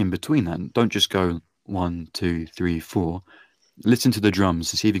in between that. Don't just go 1, 2, 3, 4. Listen to the drums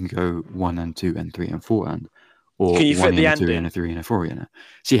to see if you can go 1 and 2 and 3 and 4 and, or can you 1 fit the and a 2 in? and a 3 and a 4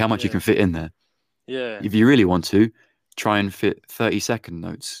 See how much you can fit in there. Yeah. If you really want to, try and fit 30-second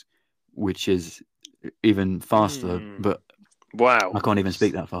notes, which is even faster. But wow, I can't even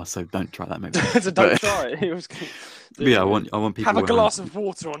speak that fast, so don't try that. Maybe. So don't try it. Yeah, I want people have a glass of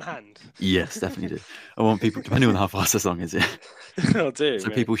water on hand. Yes, definitely do. I want people, depending on how fast the song is. Oh dear.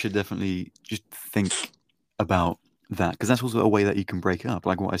 So people should definitely just think about that, because that's also a way that you can break it up,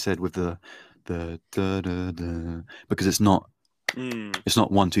 like what I said with the da, da, da, because it's not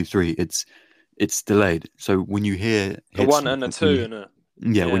 1, 2, 3. It's delayed. So when you hear a 1 and a 2 and a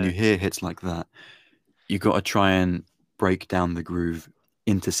when you hear hits like that, you got to try and break down the groove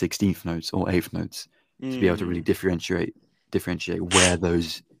into 16th notes or 8th notes to be able to really differentiate where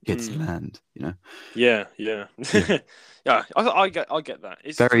those hits land. Yeah. Yeah. I get that.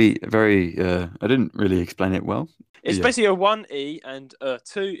 It's very, very. I didn't really explain it well. It's basically a 1 E and a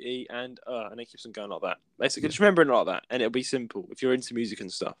 2 E and it keeps on going like that. Basically, just remember it like that, and it'll be simple if you're into music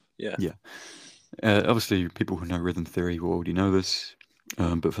and stuff. Yeah. Yeah. Obviously, people who know rhythm theory will already know this,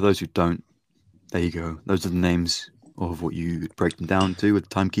 but for those who don't, there you go. Those are the names of what you break them down to with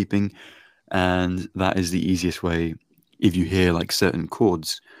timekeeping, and that is the easiest way. If you hear like certain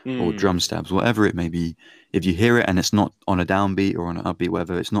chords or drum stabs, whatever it may be, if you hear it and it's not on a downbeat or on an upbeat,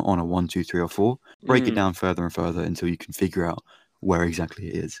 whether it's not on a 1, 2, 3, or 4, break it down further and further until you can figure out where exactly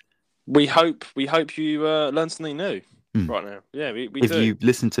it is. We hope you learn something new right now. Yeah, we if do. you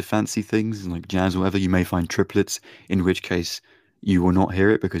listen to fancy things like jazz or whatever, you may find triplets, in which case you will not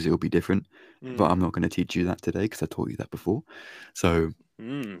hear it because it will be different. But I'm not going to teach you that today because I taught you that before. So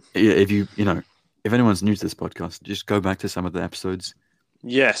if anyone's new to this podcast, just go back to some of the episodes.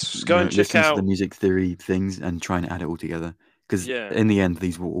 Yes, go and check listen out to the music theory things and try and add it all together. Because in the end,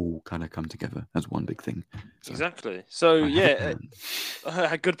 these will all kind of come together as one big thing. So, exactly. So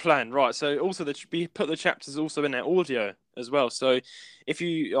a good plan, right? So also we put the chapters also in our audio as well. So if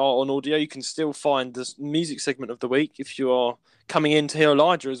you are on audio, you can still find the music segment of the week. If you are coming in to hear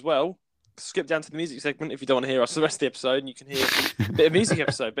Elijah as well, skip down to the music segment if you don't want to hear us the rest of the episode, and you can hear a bit of music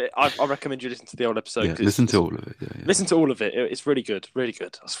episode. But I recommend you listen to the old episode. Yeah, listen to all of it. Yeah. Listen to all of it. It's really good. Really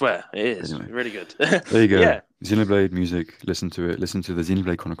good. I swear it is. Anyway. Really good. There you go. Yeah. Xenoblade music. Listen to it. Listen to the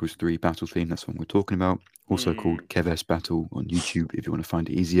Xenoblade Chronicles 3 battle theme. That's what we're talking about. Also called Keves Battle on YouTube if you want to find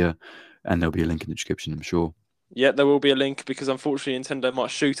it easier. And there'll be a link in the description, I'm sure. Yeah, there will be a link because unfortunately Nintendo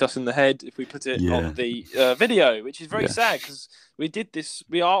might shoot us in the head if we put it on the video, which is very sad because we did this.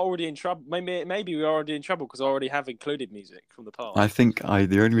 We are already in trouble. Maybe we are already in trouble because I already have included music from the past. I think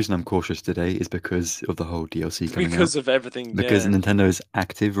the only reason I'm cautious today is because of the whole DLC coming out. Because of everything. Because Nintendo is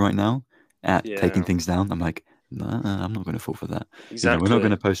active right now at taking things down. I'm like, nah, I'm not going to fall for that. Exactly. We're not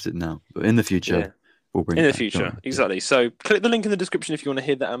going to post it now, but in the future, we'll bring it back. future, exactly. Yeah. So click the link in the description if you want to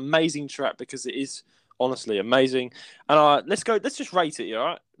hear that amazing track because it is honestly amazing. And let's just rate it. All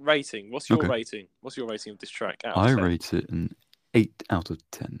right, rating. What's your rating? What's your rating of this track? I rate it an 8 out of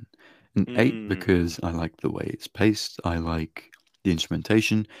 10. An 8 because I like the way it's paced. I like the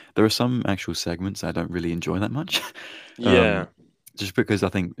instrumentation. There are some actual segments I don't really enjoy that much. Just because I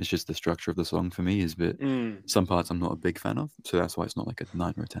think it's just the structure of the song for me is a bit. Some parts I'm not a big fan of, so that's why it's not like a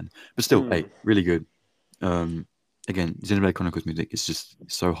 9 or a 10. But still, 8, really good. Again, Xenoblade Chronicles music is just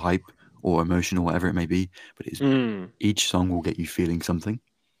so hype or emotion or whatever it may be. But each song will get you feeling something.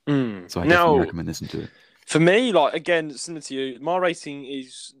 So I definitely Now, recommend listening to it. for me, like again, similar to you, my rating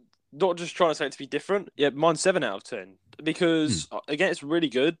is not just trying to say it to be different. Yeah, mine's 7 out of 10 because again, it's really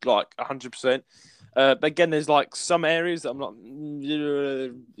good, like 100%. But again, there's like some areas that I'm like,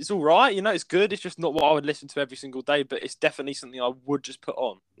 it's all right, it's good. It's just not what I would listen to every single day, but it's definitely something I would just put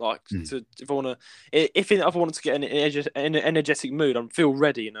on, like to if I want to, if I wanted to get an energetic mood, I feel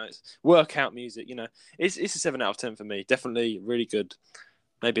ready. It's workout music. It's a 7 out of 10 for me. Definitely really good.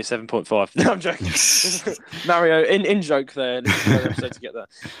 Maybe a 7.5. No, I'm joking. Mario, in joke there. Listen to another episode to get that.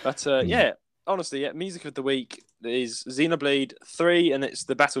 But yeah, honestly, music of the week is Xenoblade 3, and it's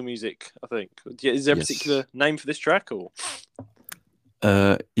the battle music, I think. Is there a particular name for this track, or?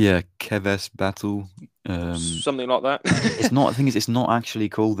 Yeah, Keves Battle. Something like that. It's not. The thing is, it's not actually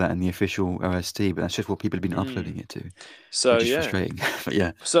called that in the official OST, but that's just what people have been uploading it to. So which is frustrating. But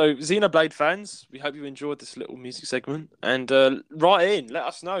yeah. So Xenoblade fans, we hope you enjoyed this little music segment, and write in, let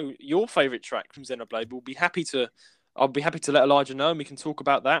us know your favourite track from Xenoblade. I'll be happy to let Elijah know, and we can talk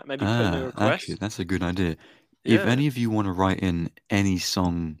about that. Maybe put in a request. Actually, that's a good idea. Yeah. If any of you want to write in any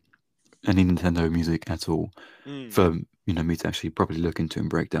song, any Nintendo music at all, for me to actually properly look into and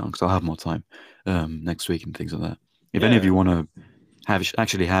break down, because I'll have more time next week and things like that. If any of you want to have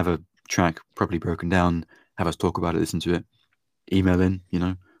a track properly broken down, have us talk about it, listen to it, email in,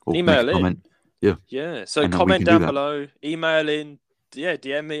 or make a comment. Yeah. So comment down below, email in,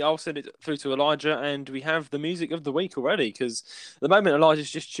 DM me. I'll send it through to Elijah, and we have the music of the week already. Because at the moment Elijah's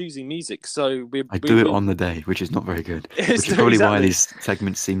just choosing music, so I do it on the day, which is not very good. Which is probably why these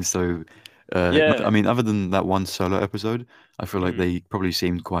segments seem so. I mean, other than that one solo episode, I feel like they probably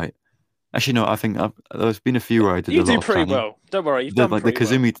seemed quite. Actually, no. I think there's been a few where I did a lot of planning. You do pretty well. Don't worry, you've done like pretty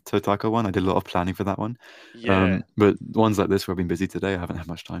the Kazumi Totaka one. I did a lot of planning for that one. Yeah. But ones like this where I've been busy today, I haven't had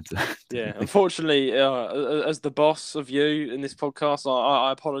much time to. Unfortunately, as the boss of you in this podcast,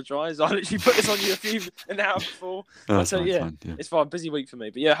 I apologise. I literally put this on you an hour before. That's fine, it's fine. Busy week for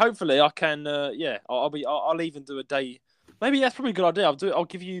me, but yeah, hopefully I can. I'll even do a day. Maybe that's probably a good idea. I'll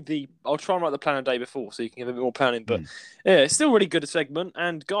try and write the plan a day before, so you can have a bit more planning. But yeah, it's still a really good segment.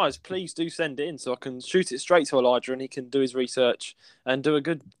 And guys, please do send it in so I can shoot it straight to Elijah, and he can do his research and do a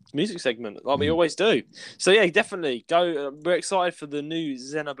good music segment like we always do. So yeah, definitely go. We're excited for the new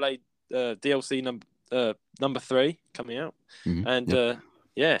Xenoblade DLC number 3 coming out, and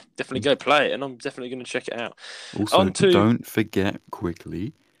definitely go play it. And I'm definitely going to check it out. Also, don't forget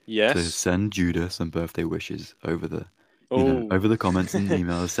quickly to send Judah some birthday wishes over the. Over the comments and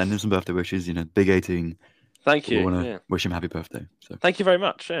emails, send him some birthday wishes. Big 18. Thank you. We want to wish him happy birthday. So thank you very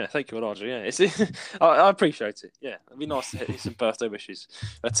much. Yeah, thank you, Elijah. Yeah, I appreciate it. Yeah, it'd be nice to hit you some birthday wishes.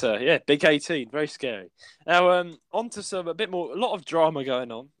 But big 18, very scary. Now, on to a lot of drama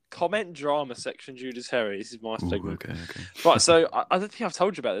going on. Comment drama section, Judas Harry. This is my segment. Okay. Right, so I don't think I've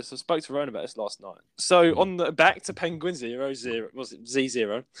told you about this. I spoke to Rowan about this last night. So on the back to Penguin 00, was it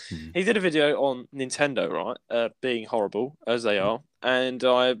Z0? He did a video on Nintendo, right? Being horrible as they are. And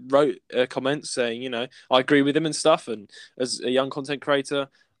I wrote a comment saying, I agree with him and stuff. And as a young content creator,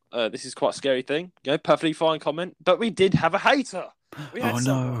 this is quite a scary thing. Perfectly fine comment. But we did have a hater. We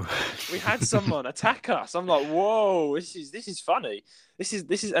had someone attack us. I'm like, whoa, this is funny. This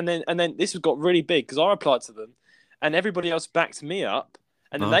is, and then this got really big because I replied to them, and everybody else backed me up,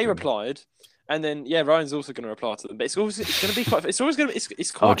 and then they replied, and then Ryan's also going to reply to them. But it's going to be quite. It's always going to.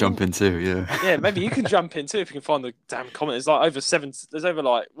 It's quite. I'll jump in too. Yeah. Yeah, maybe you can jump in too if you can find the damn comment. There's like over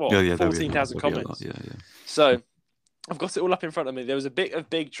 14,000 comments. Yeah. So. I've got it all up in front of me. There was a bit of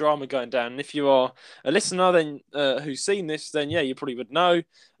big drama going down. And if you are a listener then who's seen this, then you probably would know.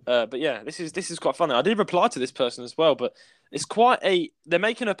 But yeah, this is quite funny. I did reply to this person as well, but it's they're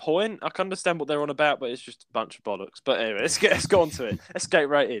making a point. I can understand what they're on about, but it's just a bunch of bollocks. But anyway, let's go on to it. Let's get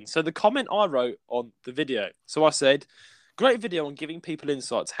right in. So the comment I wrote on the video. So I said, great video on giving people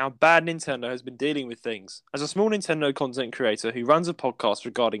insights how bad Nintendo has been dealing with things. As a small Nintendo content creator who runs a podcast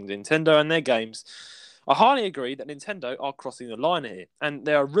regarding Nintendo and their games, I highly agree that Nintendo are crossing the line here, and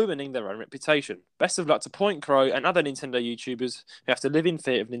they are ruining their own reputation. Best of luck to Point Crow and other Nintendo YouTubers who have to live in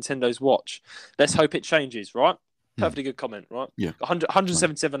fear of Nintendo's watch. Let's hope it changes, right? Perfectly good comment, right? Yeah.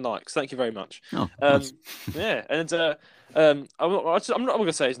 177 likes. Thank you very much. Oh, nice. Yeah, and I'm not going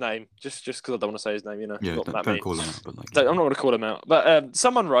to say his name, just because I don't want to say his name, Yeah, don't call him out. But I'm not going to call him out. But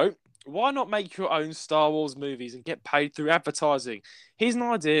someone wrote, why not make your own Star Wars movies and get paid through advertising? Here's an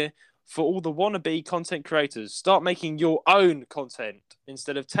idea for all the wannabe content creators. Start making your own content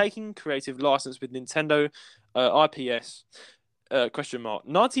instead of taking creative license with Nintendo IPS.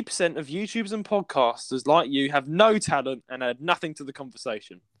 90% of YouTubers and podcasters like you have no talent and add nothing to the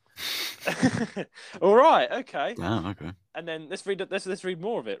conversation. All right, okay. Oh, okay. And then let's read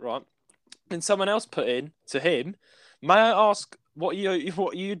more of it, right? And someone else put in to him, may I ask what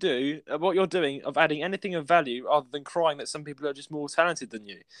you do, what you're doing of adding anything of value other than crying that some people are just more talented than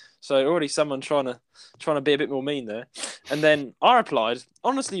you? So already someone trying to be a bit more mean there. And then I replied,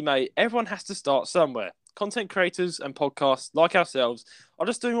 honestly, mate, everyone has to start somewhere. Content creators and podcasts like ourselves are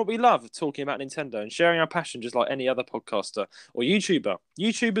just doing what we love, talking about Nintendo and sharing our passion just like any other podcaster or YouTuber.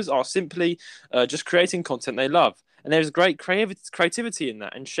 YouTubers are simply just creating content they love. And there's great creativity in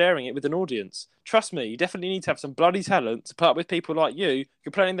that and sharing it with an audience. Trust me, you definitely need to have some bloody talent to put up with people like you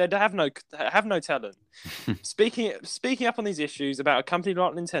complaining they have no talent. Speaking up on these issues about a company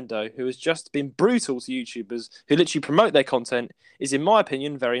like Nintendo who has just been brutal to YouTubers who literally promote their content is, in my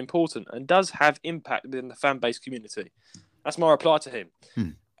opinion, very important and does have impact within the fan base community. That's my reply to him.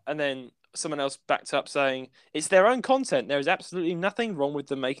 And then someone else backed up saying it's their own content. There is absolutely nothing wrong with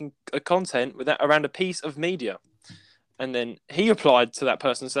them making a content around a piece of media. And then he replied to that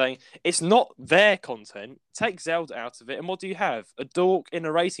person saying, it's not their content. Take Zelda out of it. And what do you have? A dork in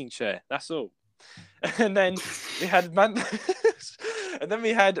a racing chair. That's all. And then we had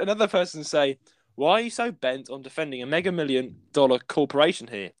another person say, why are you so bent on defending a mega $1 million corporation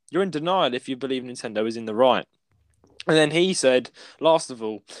here? You're in denial if you believe Nintendo is in the right. And then he said, last of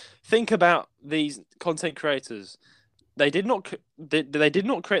all, think about these content creators. They did not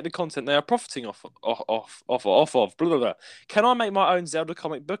create the content they are profiting off of. Blah, blah, blah. Can I make my own Zelda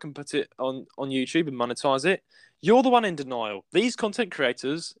comic book and put it on YouTube and monetize it? You're the one in denial. These content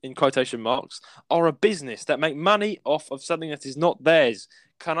creators, in quotation marks, are a business that make money off of something that is not theirs.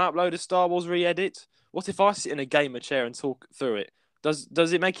 Can I upload a Star Wars re-edit? What if I sit in a gamer chair and talk through it? Does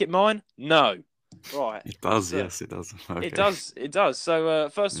it make it mine? No. Right. It does, So, yes, it does. Okay. It does. So,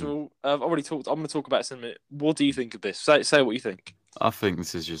 first of all, I've already talked. I'm going to talk about this in a minute. What do you think of this? Say what you think. I think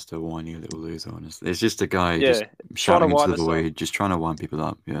this is just a whiny little loser, honestly. It's just a guy Yeah, just trying to shouting into wind the us up. void, just trying to wind people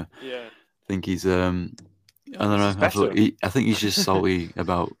up. Yeah. Yeah. I think he's I don't know. better. I think he's just salty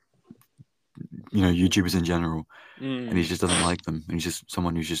about YouTubers in general, and he just doesn't like them. And he's just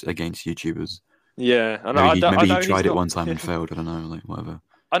someone who's just against YouTubers. Yeah, and Maybe he tried it one time and failed. I don't know, like whatever.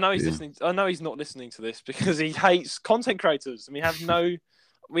 I know he's listening. I know he's not listening to this because he hates content creators, and we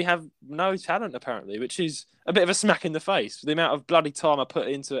have no talent apparently, which is a bit of a smack in the face. The amount of bloody time I put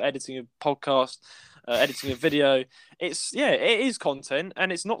into editing a podcast, editing a video, it is content,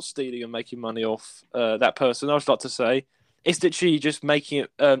 and it's not stealing and making money off that person. I would like to say it's literally just making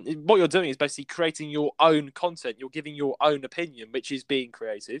it. What you're doing is basically creating your own content. You're giving your own opinion, which is being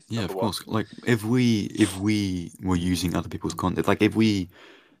creative. Yeah, of course. Like if we were using other people's content, like if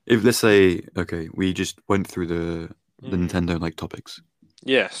let's say, okay, we just went through the Nintendo like topics.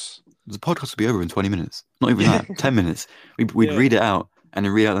 Yes. The podcast would be over in 20 minutes. Not even that, 10 minutes. We'd read it out and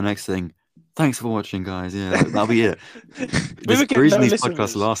then read out the next thing. Thanks for watching, guys. Yeah, that'll be it. The reason these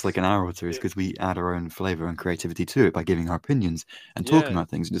podcasts last like an hour or two is because we add our own flavor and creativity to it by giving our opinions and talking about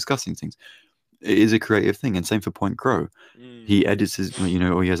things and discussing things. It is a creative thing, and same for Point Crow. He edits his,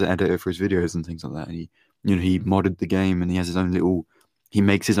 or he has an editor for his videos and things like that. And he modded the game, and he has his own little. He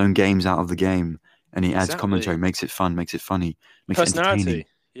makes his own games out of the game, and he adds commentary, makes it fun, makes it funny, makes it entertaining.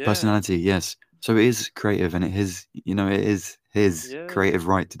 Personality, yes. So it is creative, and it is his creative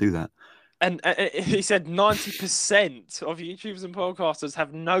right to do that. And he said 90% of YouTubers and podcasters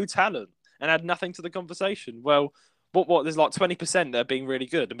have no talent and add nothing to the conversation. Well, what? There's like 20% that are being really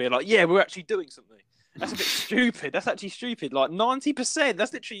good and being like, yeah, we're actually doing something. That's a bit stupid. That's actually stupid. Like 90%.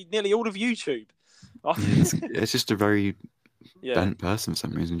 That's literally nearly all of YouTube. It's just a very bent person for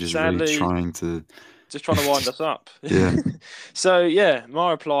some reason, just really trying to wind us up. Yeah. So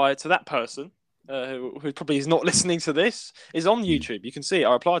my reply to that person, who probably is not listening to this, is on YouTube. You can see it.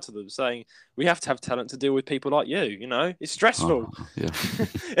 I replied to them saying, we have to have talent to deal with people like you. It's stressful.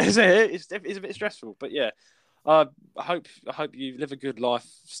 It's a bit stressful, but yeah. I hope you live a good life.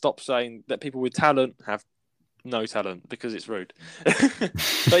 Stop saying that people with talent have no talent because it's rude.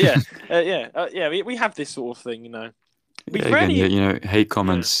 But we have this sort of thing, hate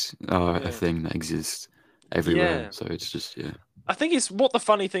comments are a thing that exists everywhere. So it's just I think it's what the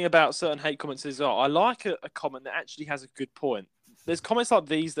funny thing about certain hate comments is. I like a comment that actually has a good point. There's comments like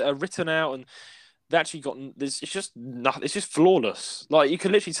these that are written out and they actually it's just nothing. It's just flawless. Like you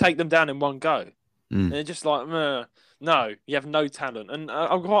can literally take them down in one go. And they're just like, no, you have no talent. And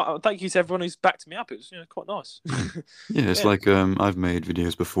thank you to everyone who's backed me up. It was quite nice. It's like I've made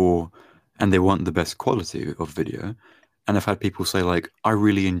videos before, and they want the best quality of video. And I've had people say like, I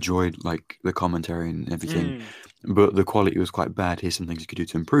really enjoyed like the commentary and everything. but the quality was quite bad. Here's some things you could do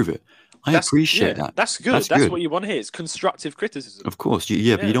to improve it. I That's appreciate that. that's good. That's That's good. what you want to hear. It's constructive criticism. Of course,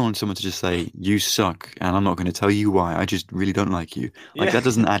 yeah, but you Yeah, don't want someone to just say you suck, and I'm not going to tell you why. I just really don't like you. Like yeah. that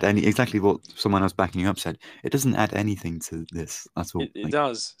doesn't add any. Exactly what someone else backing you up said. It doesn't add anything to this at all. It Like,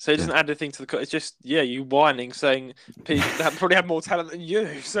 does. So it yeah, doesn't add anything to the. It's just you whining, saying people that probably have more talent than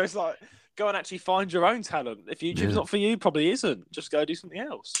you. So it's like go and actually find your own talent. If YouTube's yeah, not for you, probably isn't. Just go do something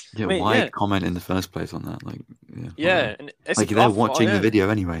else. yeah. I mean, Why yeah, comment in the first place on that? Like, yeah, whatever. yeah, and it's Like they're watching the yeah. video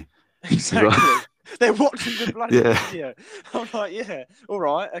anyway. You got, Exactly. They're watching the bloody yeah, video. I'm like, yeah, all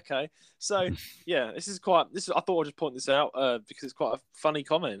right, okay. So yeah, this is quite. This is, I thought I'd just point this out because it's quite a funny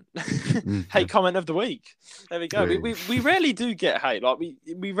comment. yeah. Hate comment of the week. There we go. Hey. We rarely do get hate. Like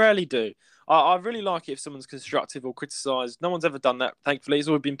we rarely do. I really like it if someone's constructive or criticised. No one's ever done that. Thankfully, it's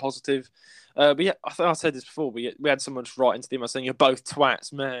always been positive. But yeah, I think I said this before. We had someone just write into the email saying you're both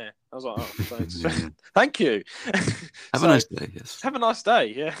twats, man. I was like, oh, thanks, Yeah. thank you. Have a So nice day. Yes. have a nice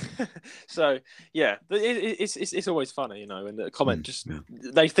day. Yeah. So yeah, it's always funny, and the comment just Yeah.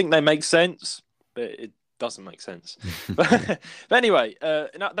 they think they make sense, but it doesn't make sense. But anyway,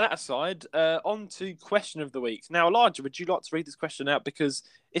 that aside, on to question of the week. Now, Elijah, would you like to read this question out because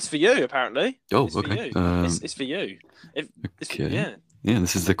it's for you? Apparently, Oh, it's for okay. you. It's for you. Okay. Yeah. Yeah,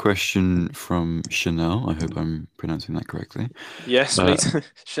 this is the question from Chanel. I hope I'm pronouncing that correctly. Yes, me too.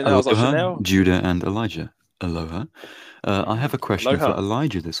 Chanel's like Aloha, Chanel. Judah, and Elijah. Aloha. I have a question for Aloha.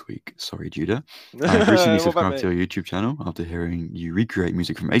 Elijah this week. Sorry, Judah. I have recently What about subscribed me? to your YouTube channel. After hearing you recreate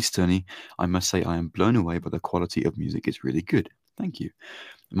music from Ace Attorney, I must say I am blown away by the quality of music. It's really good. Thank you.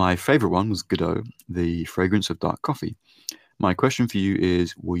 My favorite one was Godot, the fragrance of dark coffee. My question for you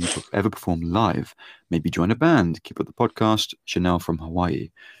is, will you ever perform live? Maybe join a band. Keep up the podcast. Chanel from Hawaii.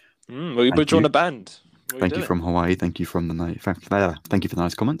 We Thank join you. a band. What are you Thank you doing? from Hawaii. Thank you from the night. Thank you for the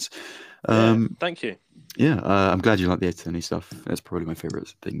nice comments. Yeah, thank you. Yeah, I'm glad you like the attorney stuff. That's probably my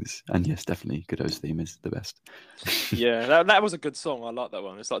favorite things. And yes, definitely, Godot's theme is the best. Yeah, that was a good song. I like that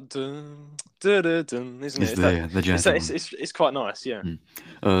one. It's like dun dun dun, dun isn't It's it? It's that. the jazzy one. It's quite nice. Yeah.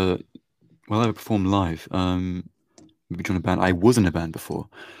 Uh, well, I performed live. Maybe join a band. I was in a band before,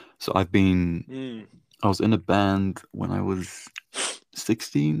 so I was in a band when I was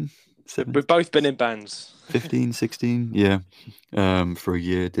 16, 17, We've both been in bands. 15, 16. Yeah. For a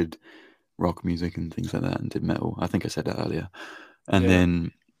year, did rock music and things like that, and did metal. I think I said that earlier. And Yeah.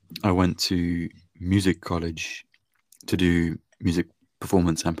 then I went to music college to do music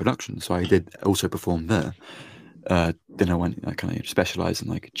performance and production. So I did also perform there. Then I kind of specialized in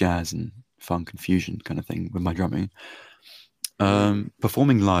like jazz and funk and fusion kind of thing with my drumming.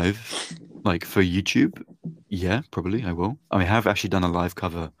 Performing live, like for YouTube, yeah, probably I will. I have actually done a live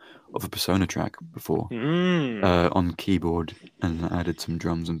cover of a Persona track before on keyboard, and I added some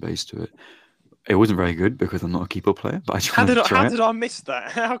drums and bass to it. It wasn't very good because I'm not a keyboard player, but I just wanted to try How it. did I miss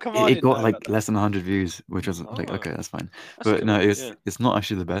that? How come I It didn't got know like about that? less than 100 views, which was like, Oh, okay, that's fine. that's But good. no, Yeah. it's not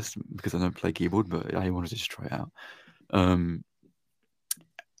actually the best because I don't play keyboard, but I wanted to just try it out. Um,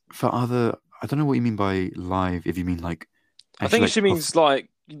 I don't know what you mean by live. If you mean like, I actually think like, she means like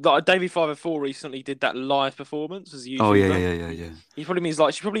Davey 504 recently did that live performance as a YouTuber. oh yeah. She probably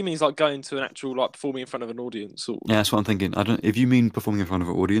means like going to an actual like performing in front of an audience. Sort of. Yeah, that's what I'm thinking. I don't. If you mean performing in front of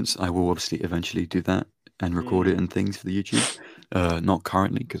an audience, I will obviously eventually do that and record it and things for the YouTube. Not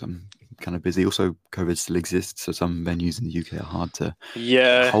currently because I'm kind of busy. Also, COVID still exists, so some venues in the UK are hard to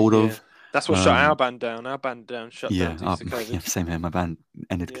get hold of. That's what shut our band down. Our band shut down due to COVID. Yeah, same here. My band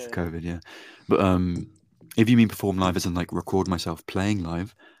ended because of Yeah. COVID. Yeah, but if you mean perform live as in like record myself playing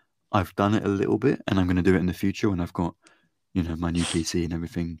live, I've done it a little bit, and I'm going to do it in the future when I've got, my new PC and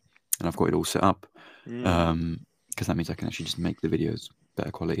everything, and I've got it all set up. Because that means I can actually just make the videos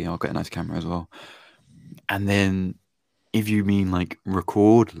better quality. I'll get a nice camera as well. And then, if you mean like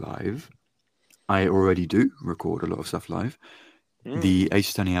record live, I already do record a lot of stuff live. The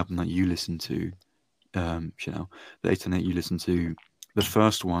Ace Attorney album that you listen to, Chanel, the Ace Attorney that you listen to, the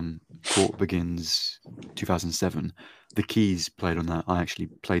first one, Court Begins 2007, the keys played on that, I actually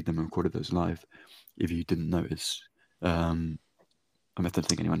played them and recorded those live, if you didn't notice. I don't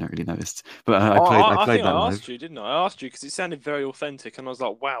think anyone really noticed, but I played think that I live. asked you, didn't I? I asked you because it sounded very authentic, and I was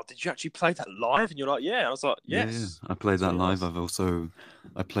like, "Wow, did you actually play that live?" And you're like, "Yeah." I was like, "Yes." Yeah, I played that live.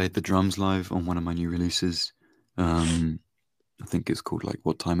 I played the drums live on one of my new releases. I think it's called like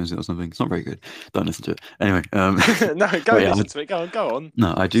 "What Time Is It" or something. It's not very good. Don't listen to it. Anyway, No, go listen to it. Go on.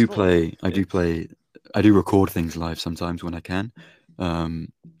 No, I do play. I do record things live sometimes when I can.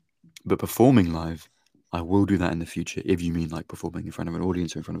 But performing live, I will do that in the future. If you mean like performing in front of an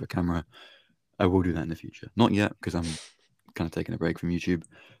audience or in front of a camera, I will do that in the future. Not yet because I'm kind of taking a break from YouTube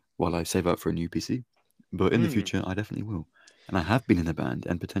while I save up for a new PC. But in the future, I definitely will. And I have been in a band,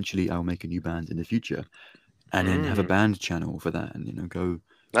 and potentially I'll make a new band in the future, and then have a band channel for that, and go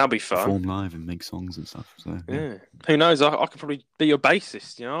That'll be fun. perform live and make songs and stuff. So Yeah. Who knows? I could probably be your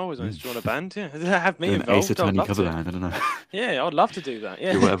bassist. I always wanted to join a band. Yeah, have me do an Ace involved. I'd Attorney love cover to. band. I don't know. Yeah, I'd love to do that.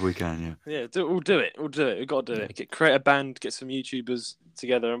 Yeah, Do whatever we can. Yeah. yeah. We'll do it. We'll do it. We've got to do it. Create a band. Get some YouTubers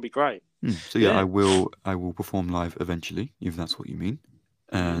together, and be great. So yeah, I will perform live eventually, if that's what you mean.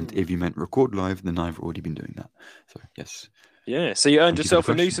 And if you meant record live, then I've already been doing that. So yes. Yeah. So you earned yourself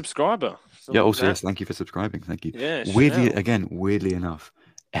a new subscriber. Yeah. Also, yes. Thank you for subscribing. Thank you. Yeah. Weirdly enough,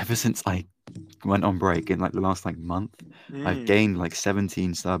 ever since I went on break in like the last month, I've gained like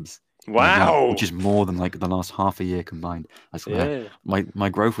 17 subs. Wow. Which is more than like the last half a year combined. I swear. My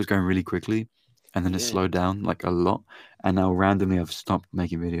growth was going really quickly, and then it slowed down like a lot, and now randomly I've stopped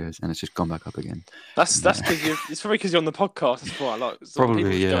making videos and it's just gone back up again. That's because it's probably because you're on the podcast. It's quite like probably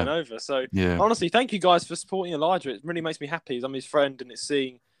people going over. So honestly, thank you guys for supporting Elijah. It really makes me happy. I'm his friend, and it's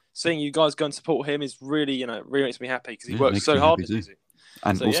seeing you guys go and support him is really really makes me happy because he works so hard in music.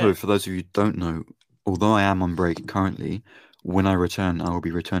 And so, also for those of you who don't know, although I am on break currently, when I return, I will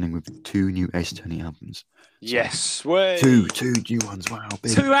be returning with 2 new Ace Attorney albums. Yes, two new ones. Wow,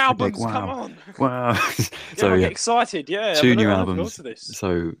 big, 2 albums. Big, wow. Come on. Wow. So get excited. Yeah, 2 new albums.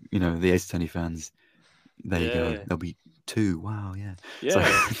 So the Ace Attorney fans, there you go. There'll be 2. Wow, yeah.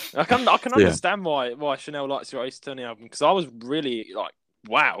 Yeah, so, I can understand why Chanel likes your Ace Attorney album, because I was really like,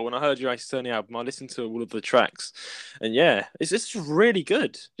 wow, when I heard your Ace Attorney album, I listened to all of the tracks, and it's just really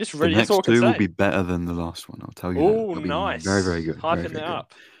good. Just really. The next 2 will be better than the last one. I'll tell you. Oh, nice. Very, very good. Hyping it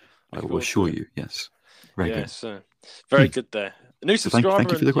up. I will assure you. Yes. Very good. So very good there. A new subscriber.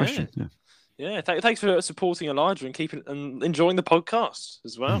 Thank you for the question. Thanks for supporting Elijah and keeping and enjoying the podcast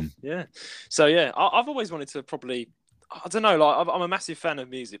as well. Yeah. So I've always wanted to probably, I don't know, like I'm a massive fan of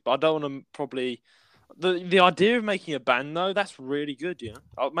music, but I don't want to probably. The idea of making a band though, that's really good. Yeah.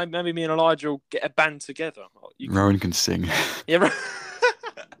 Maybe me and Elijah will get a band together. Rowan can sing. Yeah.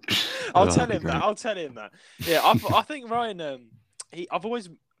 I'll tell him that. Yeah. I think Ryan. I've always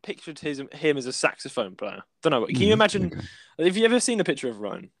pictured him as a saxophone player. Don't know. Can you imagine? Okay. Have you ever seen a picture of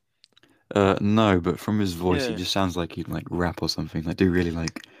Ryan? No, but from his voice, he just sounds like he'd like rap or something. Like do really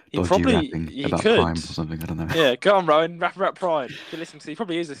like dodgy rapping about crime or something. I don't know. Yeah, go on, Ryan. Rap about Pride. If you're listening to, he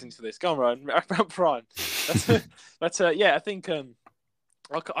probably is listening to this. Go on, Ryan. Rap about Pride. But I think I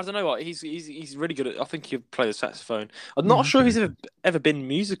don't know what he's really good at. I think he'll play the saxophone. I'm not sure he's ever been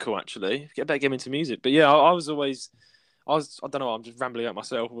musical actually. Get him into music. But yeah, I don't know. I'm just rambling out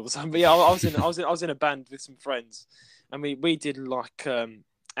myself all the time. But yeah, I was in a band with some friends, and we did like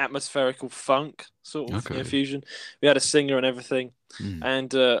atmospherical funk sort of fusion. We had a singer and everything.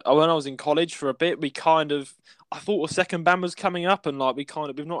 And when I was in college for a bit, I thought a second band was coming up, and like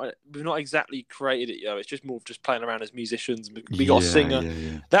we've not exactly created it yet. It's just more of just playing around as musicians. We got a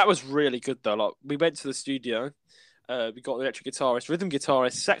singer. That was really good though. Like we went to the studio. We got the electric guitarist, rhythm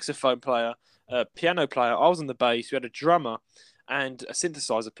guitarist, saxophone player, piano player. I was on the bass. We had a drummer and a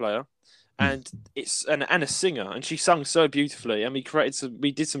synthesizer player, and a singer. And she sung so beautifully. And we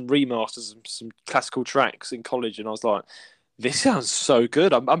did some remasters of some classical tracks in college. And I was like, this sounds so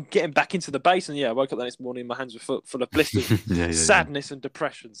good. I'm getting back into the bass. And I woke up the next morning, my hands were full of blisters, sadness and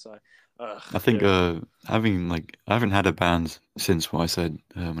depression. So. I think I haven't had a band since what I said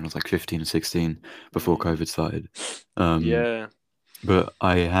when I was like 15 or 16 before COVID started. But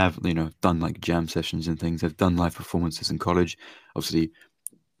I have done like jam sessions and things. I've done live performances in college. Obviously,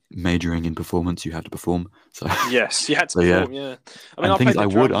 majoring in performance, you had to perform. So yes, you had to perform. Yeah. I mean, I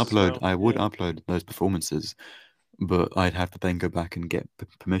would upload those performances, but I'd have to then go back and get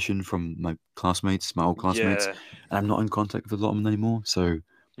permission from my old classmates, and I'm not in contact with a lot of them anymore. So.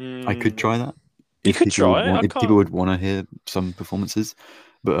 I could try that. If people would want to hear some performances,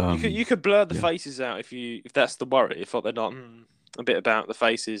 but you could blur the faces out if that's the worry. If they're not a bit about the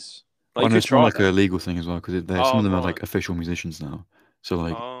faces, it's more like a legal thing as well, because some of them are like official musicians now. So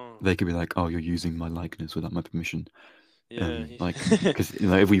like they could be like, "Oh, you're using my likeness without my permission." Yeah, because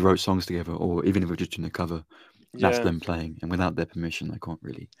if we wrote songs together, or even if we're just in a cover, that's them playing, and without their permission, I can't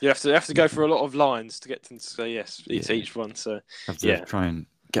really. You have to go through a lot of lines to get them to say yes to each one. So I have to try and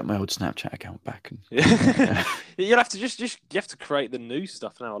get my old Snapchat account back. You'll have to you have to create the new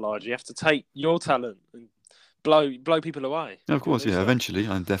stuff now, Elijah. You have to take your talent and blow people away. Of course, eventually,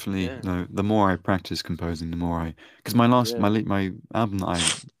 I'm definitely the more I practice composing, the more because my album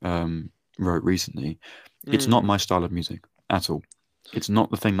that I wrote recently, it's not my style of music at all. It's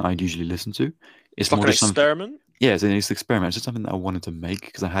not the thing that I'd usually listen to. It's like more an experiment. Yeah, it's an experiment. It's just something that I wanted to make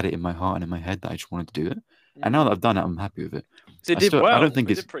because I had it in my heart and in my head that I just wanted to do it. And now that I've done it, I'm happy with it. It did I well. don't think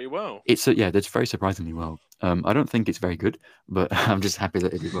It did pretty well. yeah, that's very surprisingly well. I don't think it's very good, but I'm just happy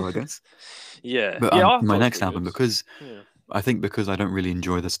that it did well, I guess. Yeah, But yeah, I for my thought it was next pretty album, good. because Yeah. I think because I don't really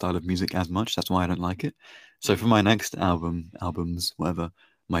enjoy the style of music as much, that's why I don't like it. So for my next albums, whatever,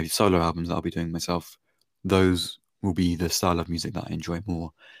 my solo albums that I'll be doing myself, those will be the style of music that I enjoy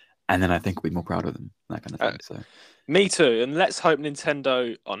more, and then I think I'll be more proud of them, that kind of Uh, thing. So Me too, and let's hope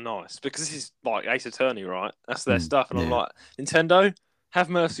Nintendo are nice because this is like Ace Attorney, right? That's their stuff, and I'm yeah, like, Nintendo, have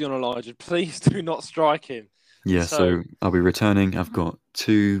mercy on Elijah, please do not strike him. And yeah. so, So I'll be returning. I've got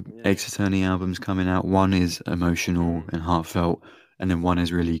two yeah, Ace Attorney albums coming out. One is emotional mm, and heartfelt, and then one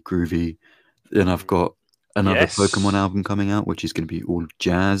is really groovy. Then I've mm. got another Pokemon Yes, album coming out, which is going to be all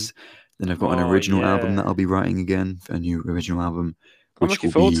jazz. Then I've got an oh original album that yeah, I'll be writing again, a new original album, I'm which looking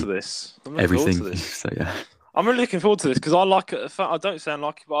will forward to be this. I'm looking forward to everything. this. So yeah, I'm really looking forward to this because I like it. I don't sound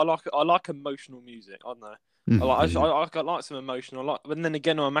like it, but I like emotional music. I don't know. yeah. I got like some emotion. I like, but then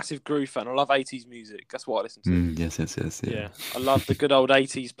again, I'm a massive groove fan. I love 80s music. That's what I listen to. Yes, yes, yes, yeah, Yeah, I love the good old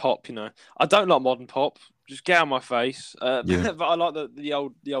 80s pop. You know, I don't like modern pop. Just get out of my face. yeah. But I like the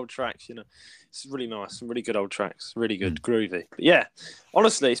old tracks. You know, it's really nice. Some really good old tracks. Really good, Mm. groovy. But yeah,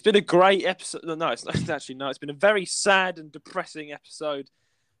 honestly, it's been a great episode. No, it's actually no. It's been a very sad and depressing episode.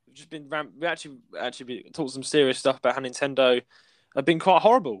 We've just been we actually talked some serious stuff about how Nintendo have been quite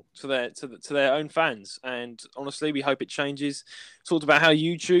horrible to their own fans, and honestly, we hope it changes. Talked about how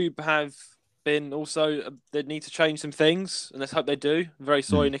YouTube have been also they need to change some things, and let's hope they do. I'm very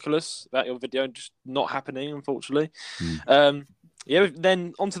sorry, Mm. Nicholas, about your video just not happening, unfortunately. Mm. Yeah,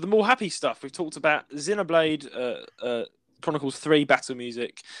 then on to the more happy stuff. We've talked about Xenoblade Chronicles 3 battle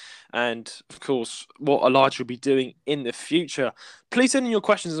music, and of course, what Elijah will be doing in the future. Please send in your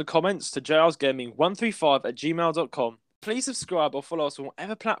questions and comments to jrsgaming135@gmail.com. Please subscribe or follow us on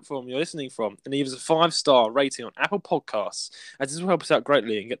whatever platform you're listening from and leave us a 5-star rating on Apple Podcasts, as this will help us out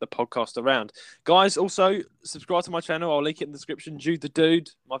greatly and get the podcast around. Guys, also subscribe to my channel. I'll link it in the description. Jude the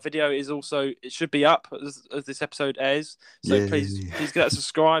Dude. My video is also, it should be up as this episode airs. So please Yay! get that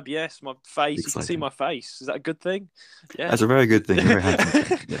subscribe. Yes, my face. You can see Exciting. my face. Is that a good thing? Yeah. That's a very good thing. You're very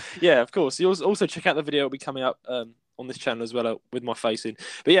handsome. Too. Yeah. Yeah, of course. You also check out the video. It'll be coming up on this channel as well with my face in.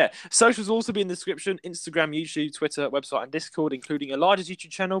 But yeah, socials will also be in the description: Instagram, YouTube, Twitter, website, and Discord, including Elijah's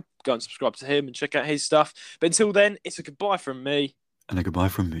YouTube channel. Go and subscribe to him and check out his stuff. But until then, it's a goodbye from me. And a goodbye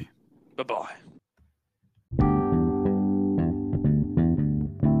from me. Bye bye.